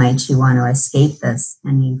 Why might you want to escape this?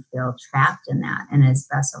 And you feel trapped in that. And as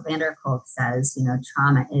Bessel van der Kolk says,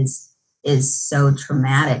 trauma is so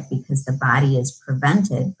traumatic because the body is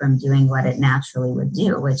prevented from doing what it naturally would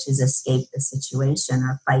do, which is escape the situation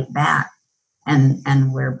or fight back.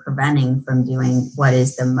 And we're preventing from doing what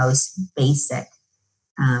is the most basic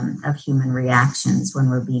of human reactions when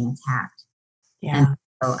we're being attacked. Yeah. And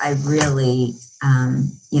so I really,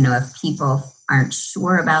 if people aren't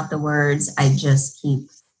sure about the words, I just keep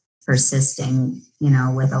persisting,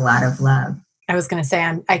 with a lot of love. I was going to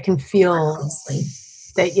say, I can feel Closely.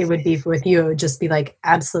 That it would be with you, it would just be like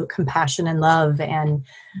absolute compassion and love. And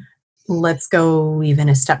let's go even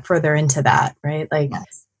a step further into that, right? Like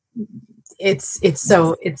it's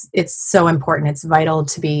so important. It's vital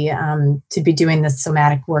to be doing this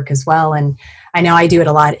somatic work as well. And I know I do it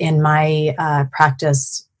a lot in my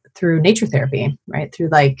practice through nature therapy, right? Through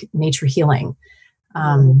like nature healing,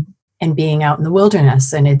 and being out in the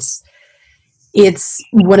wilderness. And it's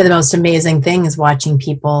one of the most amazing things, watching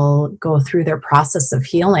people go through their process of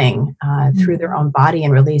healing through their own body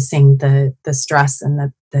and releasing the stress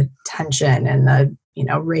and the tension and the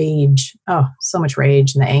rage. Oh, so much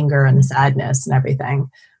rage and the anger and the sadness and everything.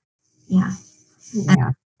 Yeah.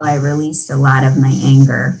 I released a lot of my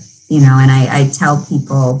anger, and I tell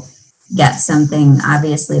people, get something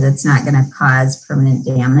obviously that's not going to cause permanent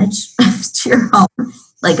damage to your home,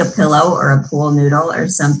 like a pillow or a pool noodle or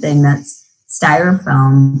something that's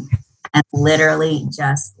styrofoam, and literally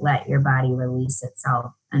just let your body release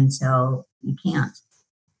itself until you can't.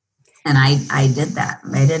 And I did that.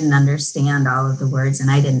 I didn't understand all of the words,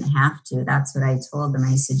 and I didn't have to. That's what I told them.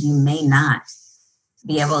 I said, you may not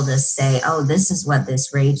be able to say, oh, this is what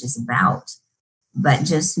this rage is about, but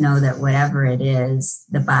just know that whatever it is,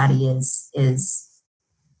 the body is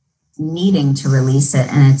needing to release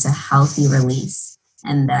it, and it's a healthy release.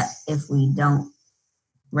 And that if we don't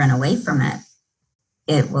run away from it,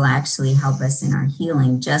 it will actually help us in our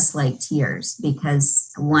healing, just like tears.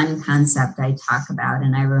 Because one concept I talk about,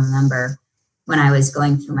 and I remember when I was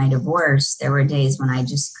going through my divorce, there were days when I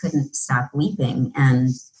just couldn't stop weeping. And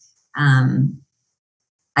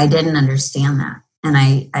I didn't understand that. And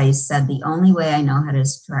I said, the only way I know how to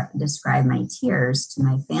describe my tears to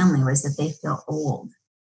my family was that they feel old.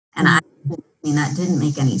 And I mean, that didn't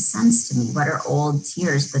make any sense to me. What are old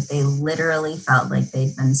tears? But they literally felt like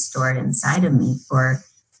they'd been stored inside of me for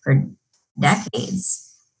decades.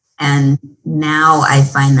 And now I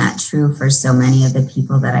find that true for so many of the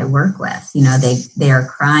people that I work with. You know, they are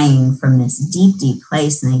crying from this deep, deep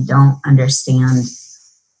place, and they don't understand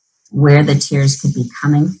where the tears could be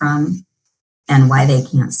coming from and why they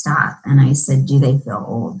can't stop. And I said, do they feel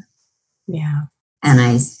old? Yeah. And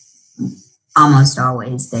almost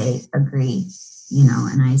always they agree, you know,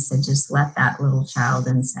 and I said, just let that little child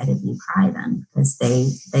inside of you cry then, because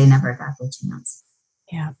they never got the chance.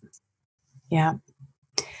 Yeah. Yeah.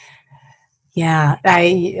 Yeah.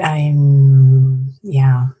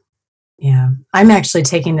 I'm actually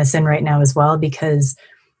taking this in right now as well, because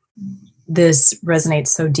this resonates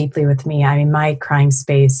so deeply with me. I mean, my crying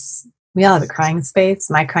space, we all have a crying space.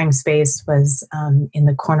 My crying space was in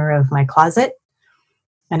the corner of my closet,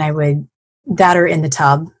 and I would, that or in the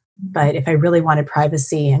tub. But if I really wanted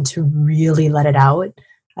privacy and to really let it out,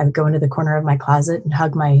 I would go into the corner of my closet and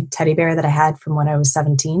hug my teddy bear that I had from when I was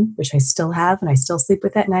 17, which I still have and I still sleep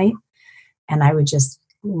with at night. And I would just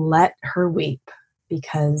let her weep,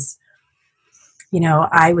 because, you know,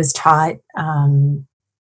 I was taught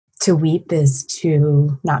to weep is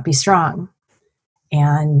to not be strong.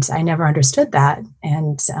 And I never understood that.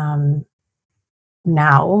 And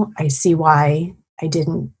now I see why I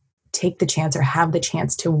didn't take the chance or have the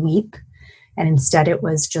chance to weep. And instead it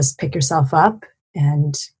was just pick yourself up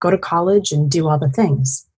and go to college and do all the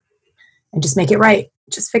things and just make it right.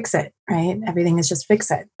 Just fix it, right? Everything is just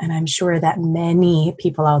fix it. And I'm sure that many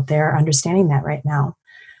people out there are understanding that right now.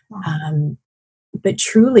 But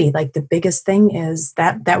truly, like, the biggest thing is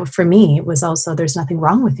that for me, it was also, there's nothing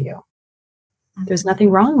wrong with you. There's nothing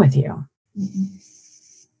wrong with you.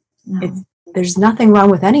 No. There's nothing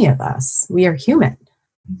wrong with any of us. We are human,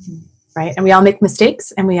 right? And we all make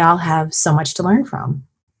mistakes, and we all have so much to learn from.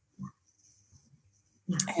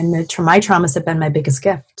 And my traumas have been my biggest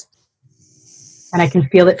gift. And I can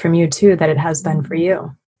feel it from you too, that it has been for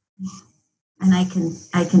you. And I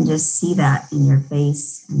can just see that in your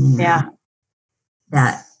face. I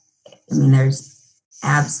mean, there's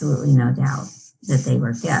absolutely no doubt that they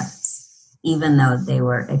were gifts, even though they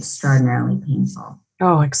were extraordinarily painful.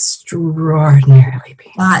 Oh, extraordinarily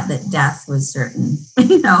painful. Thought that death was certain.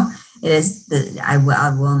 You know, it is I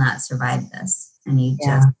will not survive this. And you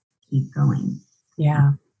just keep going.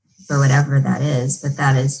 Yeah. For whatever that is. But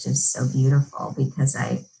that is just so beautiful, because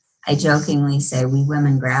I jokingly say we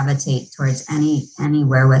women gravitate towards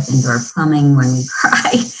anywhere with indoor plumbing when we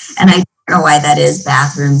cry. And I don't know why that is.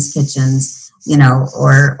 Bathrooms, kitchens, you know,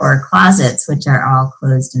 or closets, which are all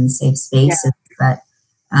closed and safe spaces. Yeah. But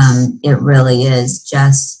it really is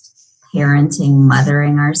just parenting,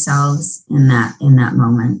 mothering ourselves in that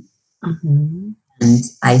moment. Mm-hmm. And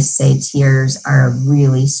I say tears are a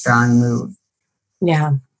really strong move.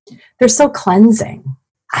 Yeah. They're so cleansing.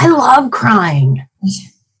 I love crying.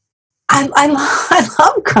 I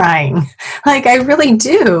love crying. Like, I really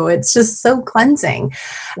do. It's just so cleansing.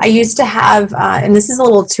 I used to have, and this is a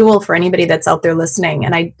little tool for anybody that's out there listening.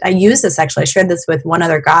 And I use this, actually. I shared this with one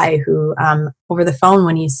other guy who, over the phone,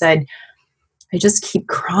 when he said, I just keep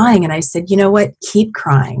crying. And I said, you know what? Keep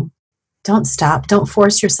crying. Don't stop. Don't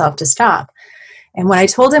force yourself to stop. And what I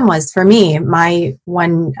told him was, for me, my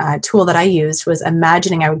one tool that I used was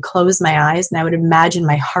imagining. I would close my eyes and I would imagine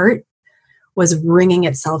my heart was wringing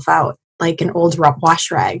itself out like an old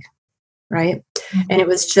wash rag, right? Mm-hmm. And it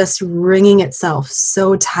was just wringing itself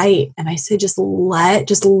so tight. And I said, just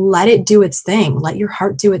let it do its thing. Let your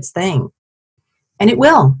heart do its thing. And it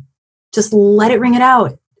will. Just let it wring it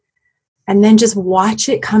out. And then just watch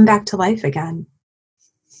it come back to life again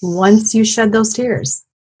once you shed those tears.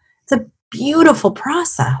 It's a beautiful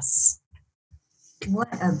process. What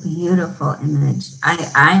a beautiful image.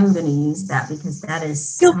 I'm going to use that, because that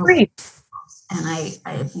is feel free. And I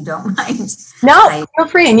if you don't mind. No, feel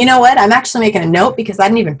free. And you know what? I'm actually making a note, because I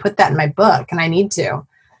didn't even put that in my book, and I need to.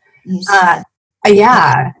 You should.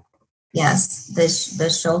 Yeah. Yes. The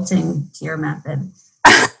Schulting tear method.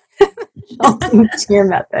 Tear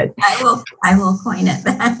method. I will coin it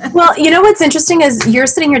then. Well, you know what's interesting is you're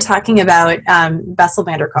sitting here talking about Bessel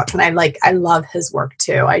van der Kolk, and I love his work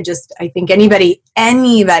too. I think anybody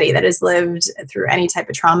that has lived through any type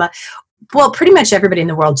of trauma, well, pretty much everybody in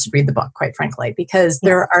the world should read the book, quite frankly, because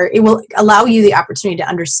it will allow you the opportunity to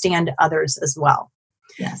understand others as well.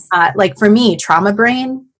 Yes. Like for me, trauma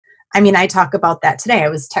brain, I mean, I talk about that today. I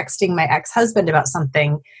was texting my ex-husband about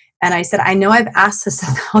something, and I said, I know I've asked this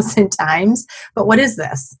 1,000 times, but what is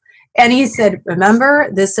this? And he said, remember,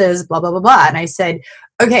 this is blah, blah, blah, blah. And I said,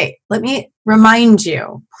 okay, let me remind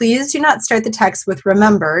you, please do not start the text with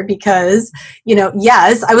remember, because,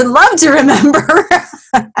 yes, I would love to remember.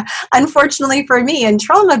 Unfortunately for me, in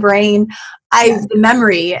trauma brain, the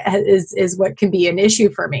memory is what can be an issue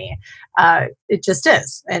for me. It just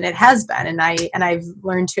is, and it has been, and I've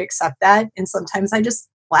learned to accept that. And sometimes I just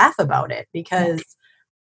laugh about it, because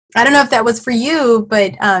I don't know if that was for you,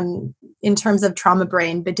 but in terms of trauma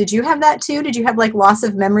brain, but did you have that too? Did you have like loss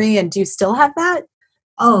of memory, and do you still have that?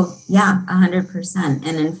 Oh, yeah, 100%. And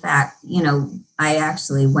in fact, I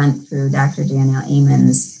actually went through Dr. Danielle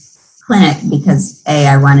Amen's clinic because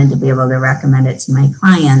I wanted to be able to recommend it to my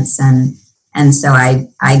clients. And so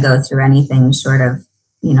I go through anything short of,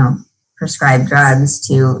 prescribed drugs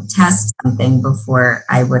to test something before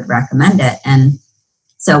I would recommend it. And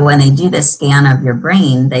so when they do the scan of your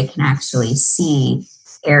brain, they can actually see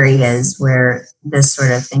areas where this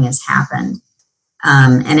sort of thing has happened.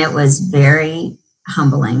 And it was very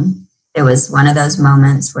humbling. It was one of those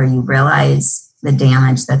moments where you realize the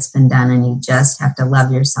damage that's been done, and you just have to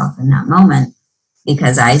love yourself in that moment,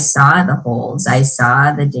 because I saw the holes, I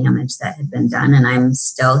saw the damage that had been done, and I'm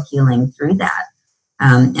still healing through that.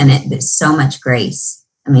 And there's so much grace.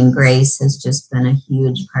 I mean, grace has just been a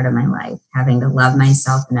huge part of my life, having to love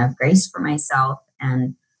myself and have grace for myself.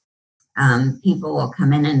 And people will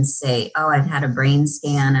come in and say, oh, I've had a brain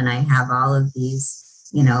scan and I have all of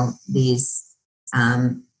these,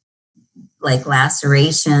 like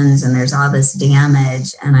lacerations, and there's all this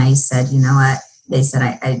damage. And I said, you know what? They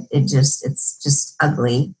said, it's just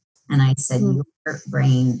ugly. And I said, your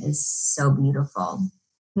brain is so beautiful.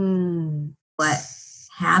 What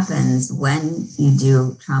happens when you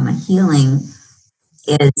do trauma healing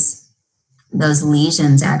is those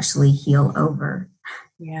lesions actually heal over.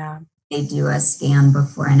 Yeah. They do a scan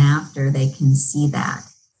before and after, they can see that.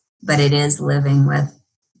 But it is living with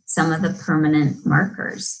some of the permanent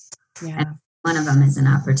markers. Yeah. And one of them is an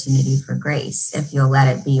opportunity for grace, if you'll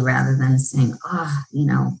let it be, rather than saying,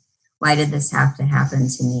 why did this have to happen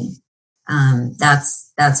to me?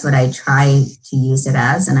 That's what I try to use it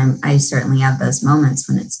as. And I certainly have those moments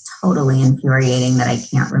when it's totally infuriating that I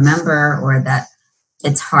can't remember, or that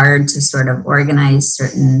it's hard to sort of organize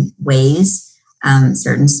certain ways,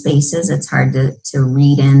 certain spaces. It's hard to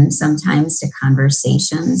read in sometimes to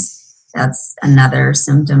conversations. That's another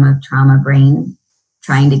symptom of trauma brain.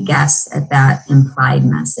 Trying to guess at that implied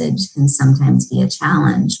message can sometimes be a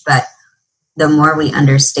challenge. But the more we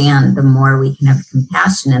understand, the more we can have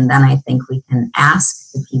compassion. And then I think we can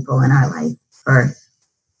ask the people in our life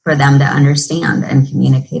for them to understand and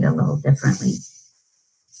communicate a little differently.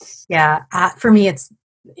 Yeah. For me, it's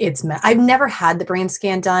I've never had the brain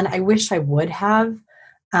scan done. I wish I would have,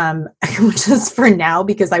 just for now,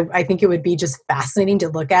 because I think it would be just fascinating to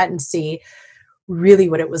look at and see really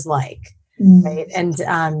what it was like. Right.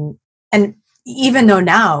 And even though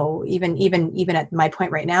now, even at my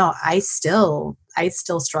point right now, I still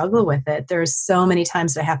struggle with it. There's so many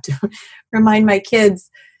times that I have to remind my kids,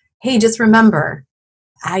 hey, just remember,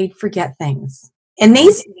 I forget things. And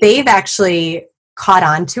they've actually caught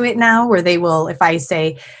on to it now, where they will, if they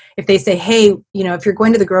say, hey, if you're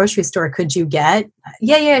going to the grocery store, could you get?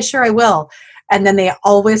 Yeah, sure, I will. And then they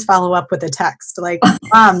always follow up with a text like,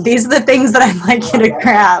 these are the things that I'd like you to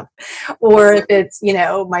grab. Or if it's,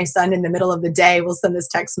 my son in the middle of the day will send this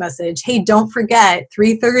text message, hey, don't forget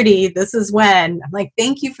 3:30, this is when. I'm like,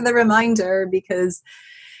 thank you for the reminder, because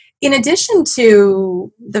in addition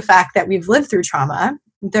to the fact that we've lived through trauma,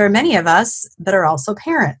 there are many of us that are also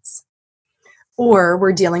parents. Or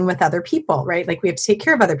we're dealing with other people, right? Like we have to take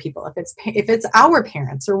care of other people if it's our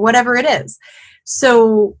parents or whatever it is.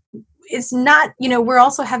 So it's not, we're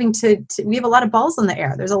also having to we have a lot of balls in the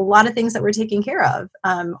air. There's a lot of things that we're taking care of.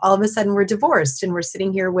 All of a sudden we're divorced and we're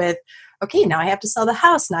sitting here with, okay, now I have to sell the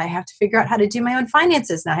house. Now I have to figure out how to do my own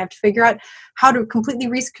finances. Now I have to figure out how to completely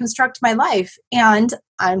reconstruct my life. And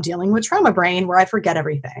I'm dealing with trauma brain where I forget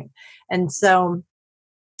everything. And so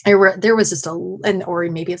there was just or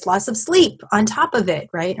maybe it's loss of sleep on top of it,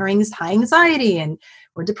 right? Or high anxiety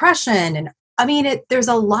or depression. And I mean, there's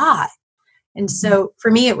a lot. And so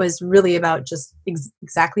for me, it was really about just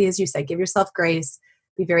exactly as you said, give yourself grace,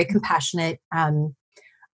 be very compassionate.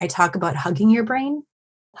 I talk about hugging your brain.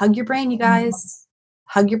 Hug your brain, you guys.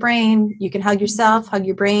 Hug your brain. You can hug yourself, hug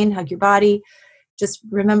your brain, hug your body. just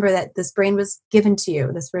remember that this brain was given to you.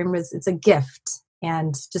 It's a gift,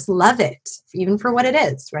 and just love it, even for what it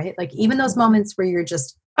is, right? Like even those moments where you're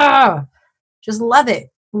just love it,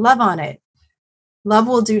 love on it. Love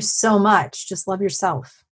will do so much. Just love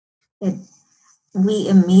yourself. We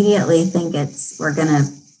immediately think we're going to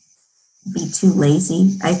be too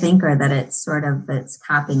lazy, I think, or that it's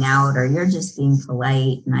copping out, or you're just being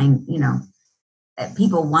polite. And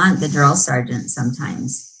people want the drill sergeant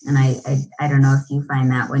sometimes. And I don't know if you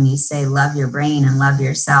find that when you say love your brain and love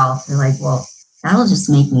yourself, you're like, well, that'll just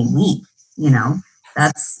make me weak.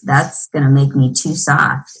 That's going to make me too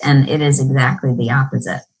soft. And it is exactly the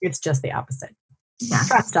opposite. It's just the opposite. Yeah.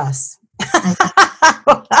 Trust us.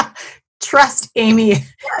 Trust Amy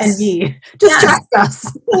and me. Just trust us.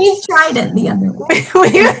 We've tried it the other way.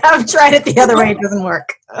 We have tried it the other way. It doesn't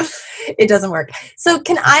work. It doesn't work. So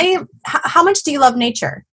how much do you love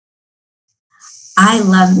nature? I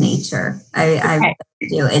love nature. I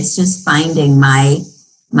do. It's just finding my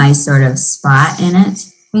sort of spot in it.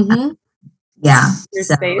 Mm-hmm. Yeah.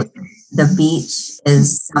 So the beach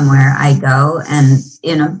is somewhere I go, and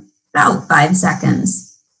in about 5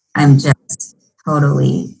 seconds, I'm just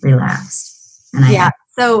totally relaxed. And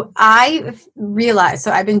So I realized,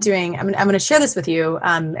 I've been doing, I'm going to share this with you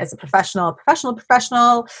as a professional,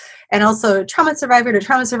 and also trauma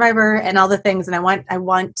survivor and all the things. And I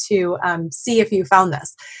want to see if you found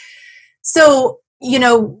this. So,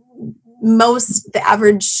 the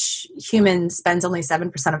average human spends only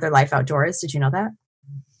 7% of their life outdoors. Did you know that?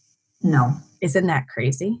 No. Isn't that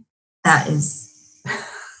crazy? That is...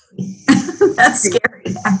 That's scary,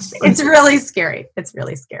 actually. It's really scary.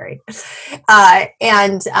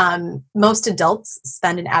 And most adults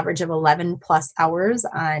spend an average of 11 plus hours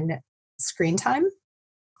on screen time.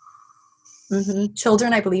 Mm-hmm.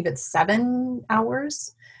 Children, I believe it's 7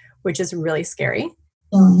 hours, which is really scary.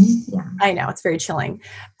 Yeah. I know, it's very chilling.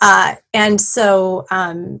 And so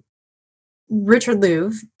Richard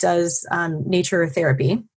Louv does nature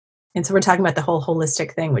therapy. And so we're talking about the whole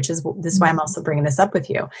holistic thing, this is why I'm also bringing this up with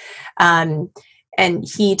you. And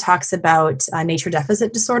he talks about nature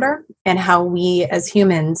deficit disorder and how we as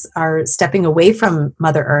humans are stepping away from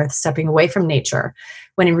Mother Earth, stepping away from nature,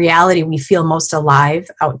 when in reality we feel most alive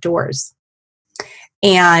outdoors.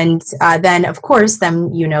 And then, of course,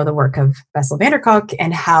 the work of Bessel van der Kolk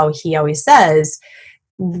and how he always says,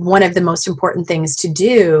 one of the most important things to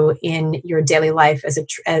do in your daily life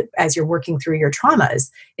as you're working through your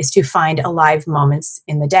traumas is to find alive moments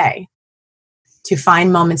in the day, to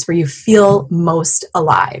find moments where you feel most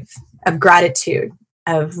alive, of gratitude,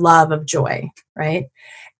 of love, of joy, right?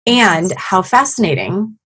 And how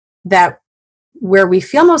fascinating that where we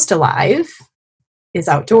feel most alive is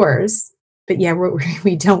outdoors, but where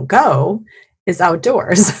we don't go is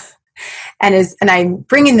outdoors. And I'm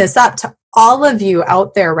bringing this up to all of you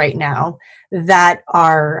out there right now that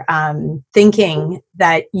are thinking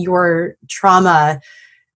that your trauma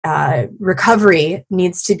recovery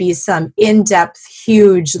needs to be some in-depth,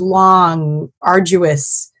 huge, long,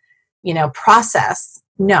 arduous, process.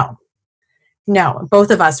 No. Both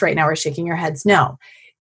of us right now are shaking our heads. No.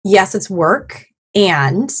 Yes, it's work,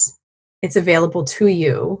 and it's available to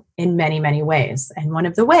you in many, many ways. And one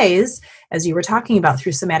of the ways, as you were talking about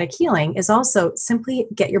through somatic healing, is also simply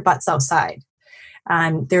get your butts outside.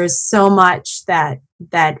 There's so much that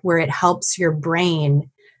where it helps your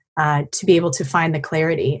brain to be able to find the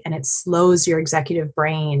clarity, and it slows your executive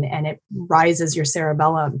brain and it rises your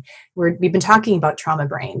cerebellum. We've been talking about trauma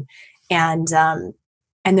brain, and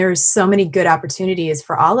there's so many good opportunities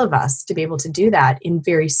for all of us to be able to do that in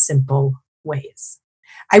very simple ways.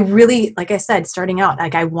 I really, like I said, starting out,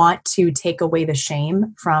 I want to take away the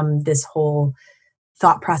shame from this whole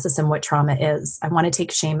thought process and what trauma is. I want to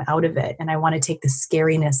take shame out of it, and I want to take the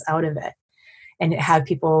scariness out of it, and have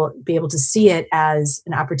people be able to see it as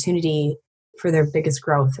an opportunity for their biggest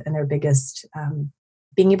growth and their biggest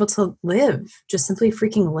being able to live, just simply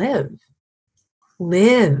freaking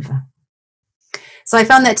live. So I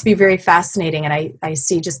found that to be very fascinating, and I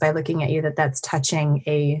see just by looking at you that that's touching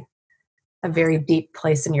a very deep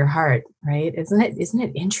place in your heart, right? Isn't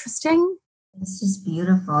it interesting? It's just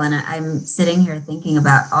beautiful. And I'm sitting here thinking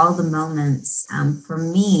about all the moments. For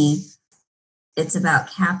me, it's about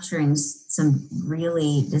capturing some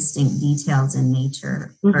really distinct details in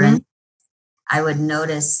nature. Mm-hmm. For instance, I would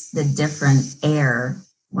notice the different air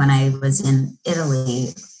when I was in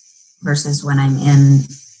Italy versus when I'm in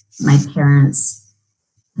my parents'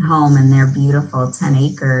 home and their beautiful 10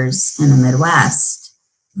 acres in the Midwest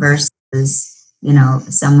versus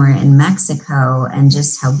somewhere in Mexico, and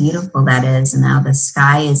just how beautiful that is, and how the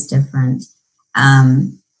sky is different,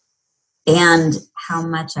 and how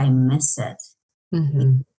much I miss it.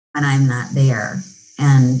 Mm-hmm. when I'm not there,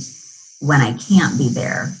 and when I can't be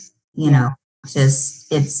there,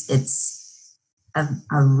 just it's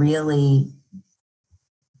a really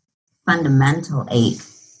fundamental ache.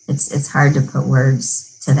 It's hard to put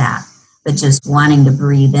words to that, but just wanting to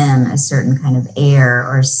breathe in a certain kind of air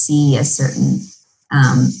or see a certain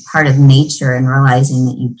part of nature and realizing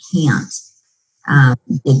that you can't.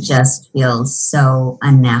 It just feels so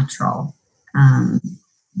unnatural.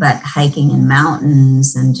 But hiking in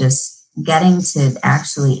mountains and just getting to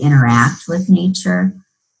actually interact with nature,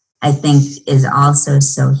 I think, is also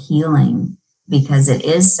so healing, because it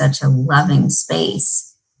is such a loving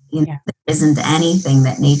space. There isn't anything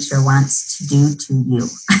that nature wants to do to you.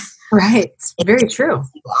 Right. It's very true.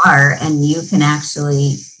 You are, and you can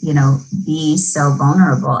actually, be so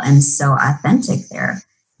vulnerable and so authentic there,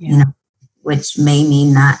 which may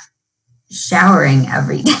mean not showering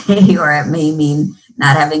every day, or it may mean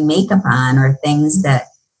not having makeup on, or things that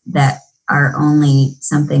are only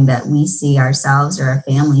something that we see ourselves or a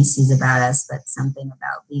family sees about us, but something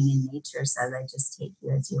about being in nature says, I just take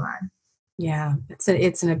you as you are. Yeah.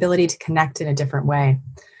 It's an ability to connect in a different way.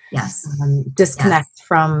 Yes. Disconnect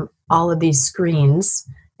from all of these screens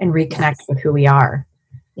and reconnect with who we are.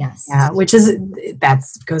 Yes. Yeah. That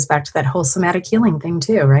goes back to that whole somatic healing thing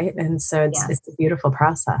too, right? And so it's a beautiful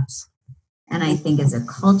process. And I think as a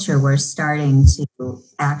culture, we're starting to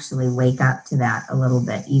actually wake up to that a little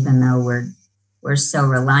bit, even though we're so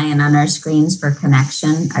reliant on our screens for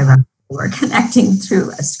connection. We're connecting through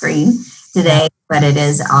a screen today, but it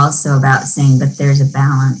is also about saying, but there's a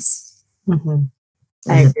balance. Mm-hmm.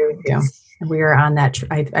 I agree with you. We are on that.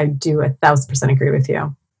 I do 1,000% agree with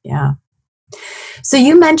you. Yeah. So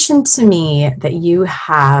you mentioned to me that you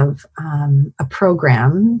have a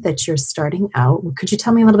program that you're starting out. Could you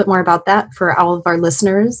tell me a little bit more about that for all of our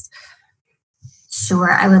listeners?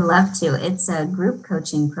 Sure, I would love to. It's a group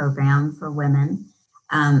coaching program for women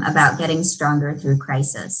about getting stronger through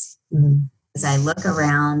crisis. Mm-hmm. As I look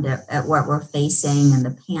around at what we're facing and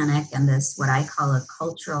the panic and this, what I call a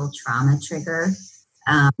cultural trauma trigger,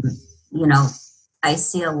 I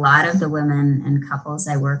see a lot of the women and couples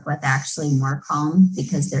I work with actually more calm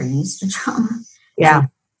because they're used to trauma. Yeah. And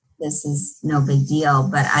this is no big deal.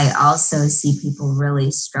 But I also see people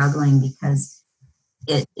really struggling because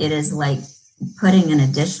it is like putting an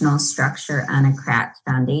additional structure on a cracked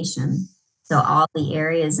foundation. So all the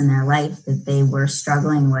areas in their life that they were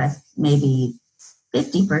struggling with, maybe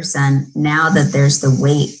 50%, now that there's the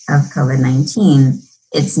weight of COVID-19,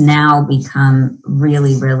 it's now become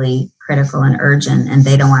really, really critical and urgent, and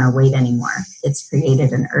they don't want to wait anymore. It's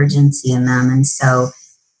created an urgency in them. And so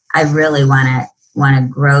I really want to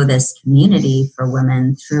grow this community for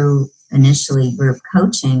women through initially group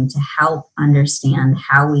coaching to help understand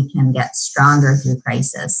how we can get stronger through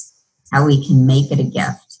crisis, how we can make it a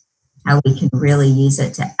gift, how we can really use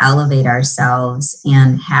it to elevate ourselves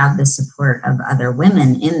and have the support of other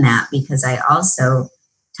women in that, because I also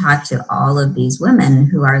talk to all of these women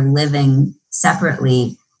who are living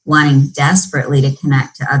separately, wanting desperately to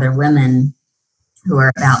connect to other women who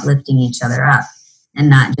are about lifting each other up and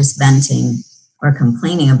not just venting or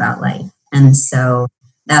complaining about life. And so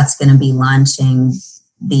that's going to be launching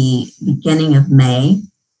the beginning of May.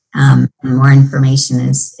 More information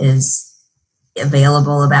is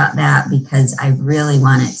available about that, because I really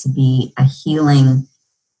want it to be a healing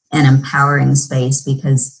and empowering space,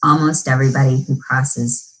 because almost everybody who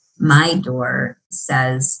crosses my door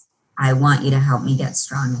says, I want you to help me get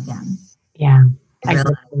strong again. Yeah. I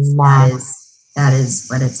realize that is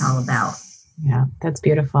what it's all about. Yeah, that's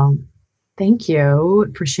beautiful. Thank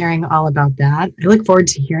you for sharing all about that. I look forward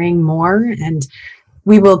to hearing more, and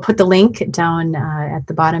we will put the link down at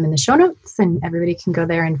the bottom in the show notes, and everybody can go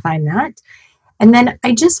there and find that. And then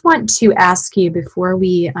I just want to ask you before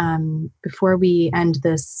we end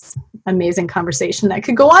this amazing conversation that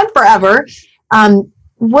could go on forever,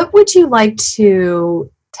 what would you like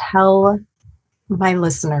to tell my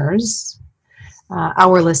listeners,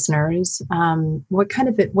 our listeners? What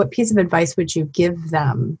piece of advice would you give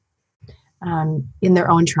them in their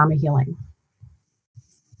own trauma healing?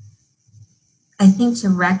 I think to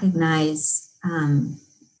recognize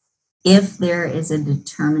if there is a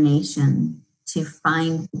determination to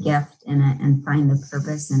find the gift in it and find the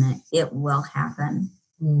purpose in it, it will happen.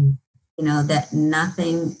 That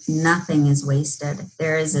nothing is wasted.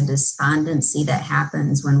 There is a despondency that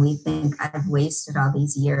happens when we think I've wasted all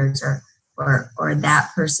these years, or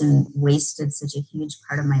that person wasted such a huge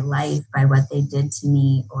part of my life by what they did to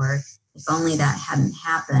me, or if only that hadn't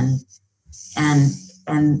happened.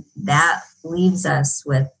 And that leaves us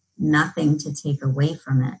with nothing to take away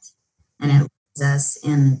from it. And it us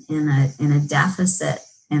in a deficit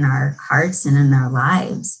in our hearts and in our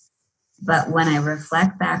lives. But when I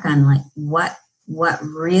reflect back on like what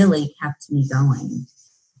really kept me going,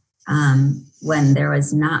 when there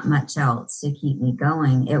was not much else to keep me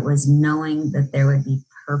going, it was knowing that there would be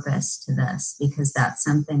purpose to this, because that's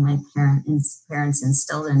something my parents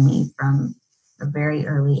instilled in me from a very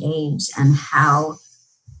early age, and how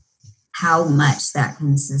much that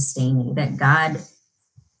can sustain you, that God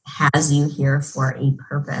has you here for a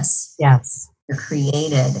purpose. Yes. You're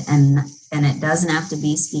created, and it doesn't have to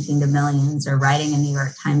be speaking to millions or writing a New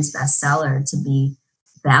York Times bestseller to be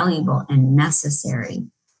valuable and necessary.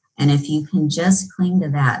 And if you can just cling to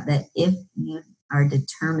that if you are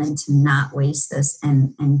determined to not waste this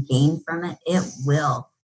and gain from it, it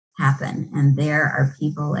will happen. And there are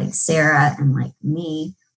people like Sarah and like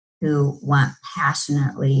me who want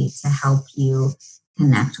passionately to help you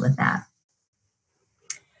connect with that.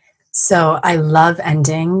 So I love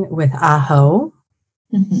ending with aho.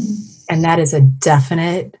 Mm-hmm. And that is a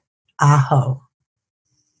definite aho.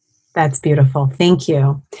 That's beautiful. Thank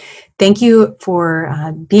you. Thank you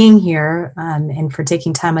for being here and for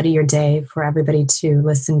taking time out of your day for everybody to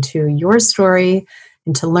listen to your story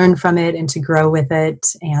and to learn from it and to grow with it.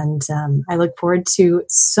 And I look forward to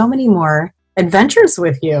so many more adventures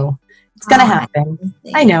with you. It's going to happen.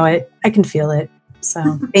 I know it. I can feel it.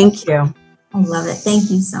 So thank you. I love it. Thank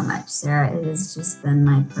you so much, Sarah. It has just been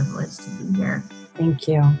my privilege to be here. Thank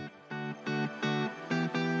you.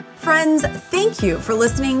 Friends, thank you for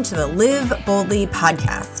listening to the Live Boldly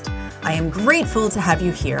podcast. I am grateful to have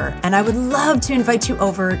you here, and I would love to invite you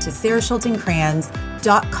over to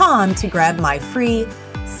sarahschultencrans.com to grab my free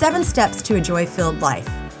 7 Steps to a Joy-Filled Life.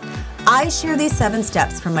 I share these 7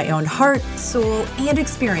 steps from my own heart, soul, and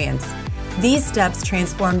experience. These steps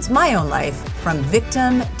transformed my own life from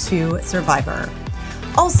victim to survivor.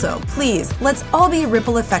 Also, please, let's all be a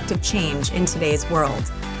ripple effect of change in today's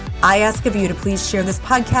world. I ask of you to please share this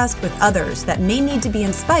podcast with others that may need to be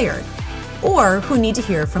inspired or who need to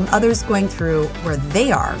hear from others going through where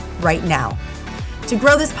they are right now. To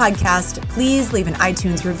grow this podcast, please leave an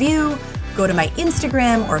iTunes review, go to my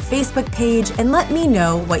Instagram or Facebook page, and let me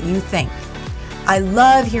know what you think. I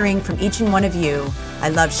love hearing from each and one of you. I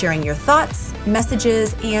love sharing your thoughts,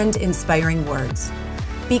 messages, and inspiring words.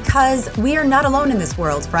 Because we are not alone in this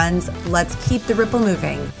world, friends. Let's keep the ripple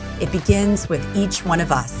moving. It begins with each one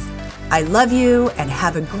of us. I love you and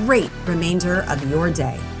have a great remainder of your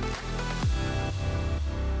day.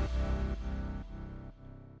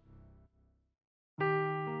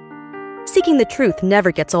 Seeking the truth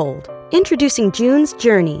never gets old. Introducing June's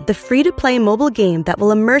Journey, the free-to-play mobile game that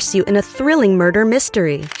will immerse you in a thrilling murder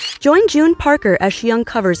mystery. Join June Parker as she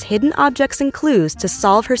uncovers hidden objects and clues to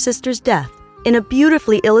solve her sister's death in a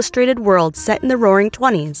beautifully illustrated world set in the Roaring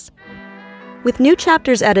 '20s. With new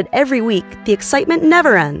chapters added every week, the excitement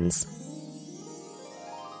never ends.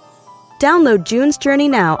 Download June's Journey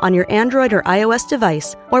now on your Android or iOS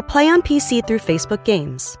device, or play on PC through Facebook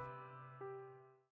Games.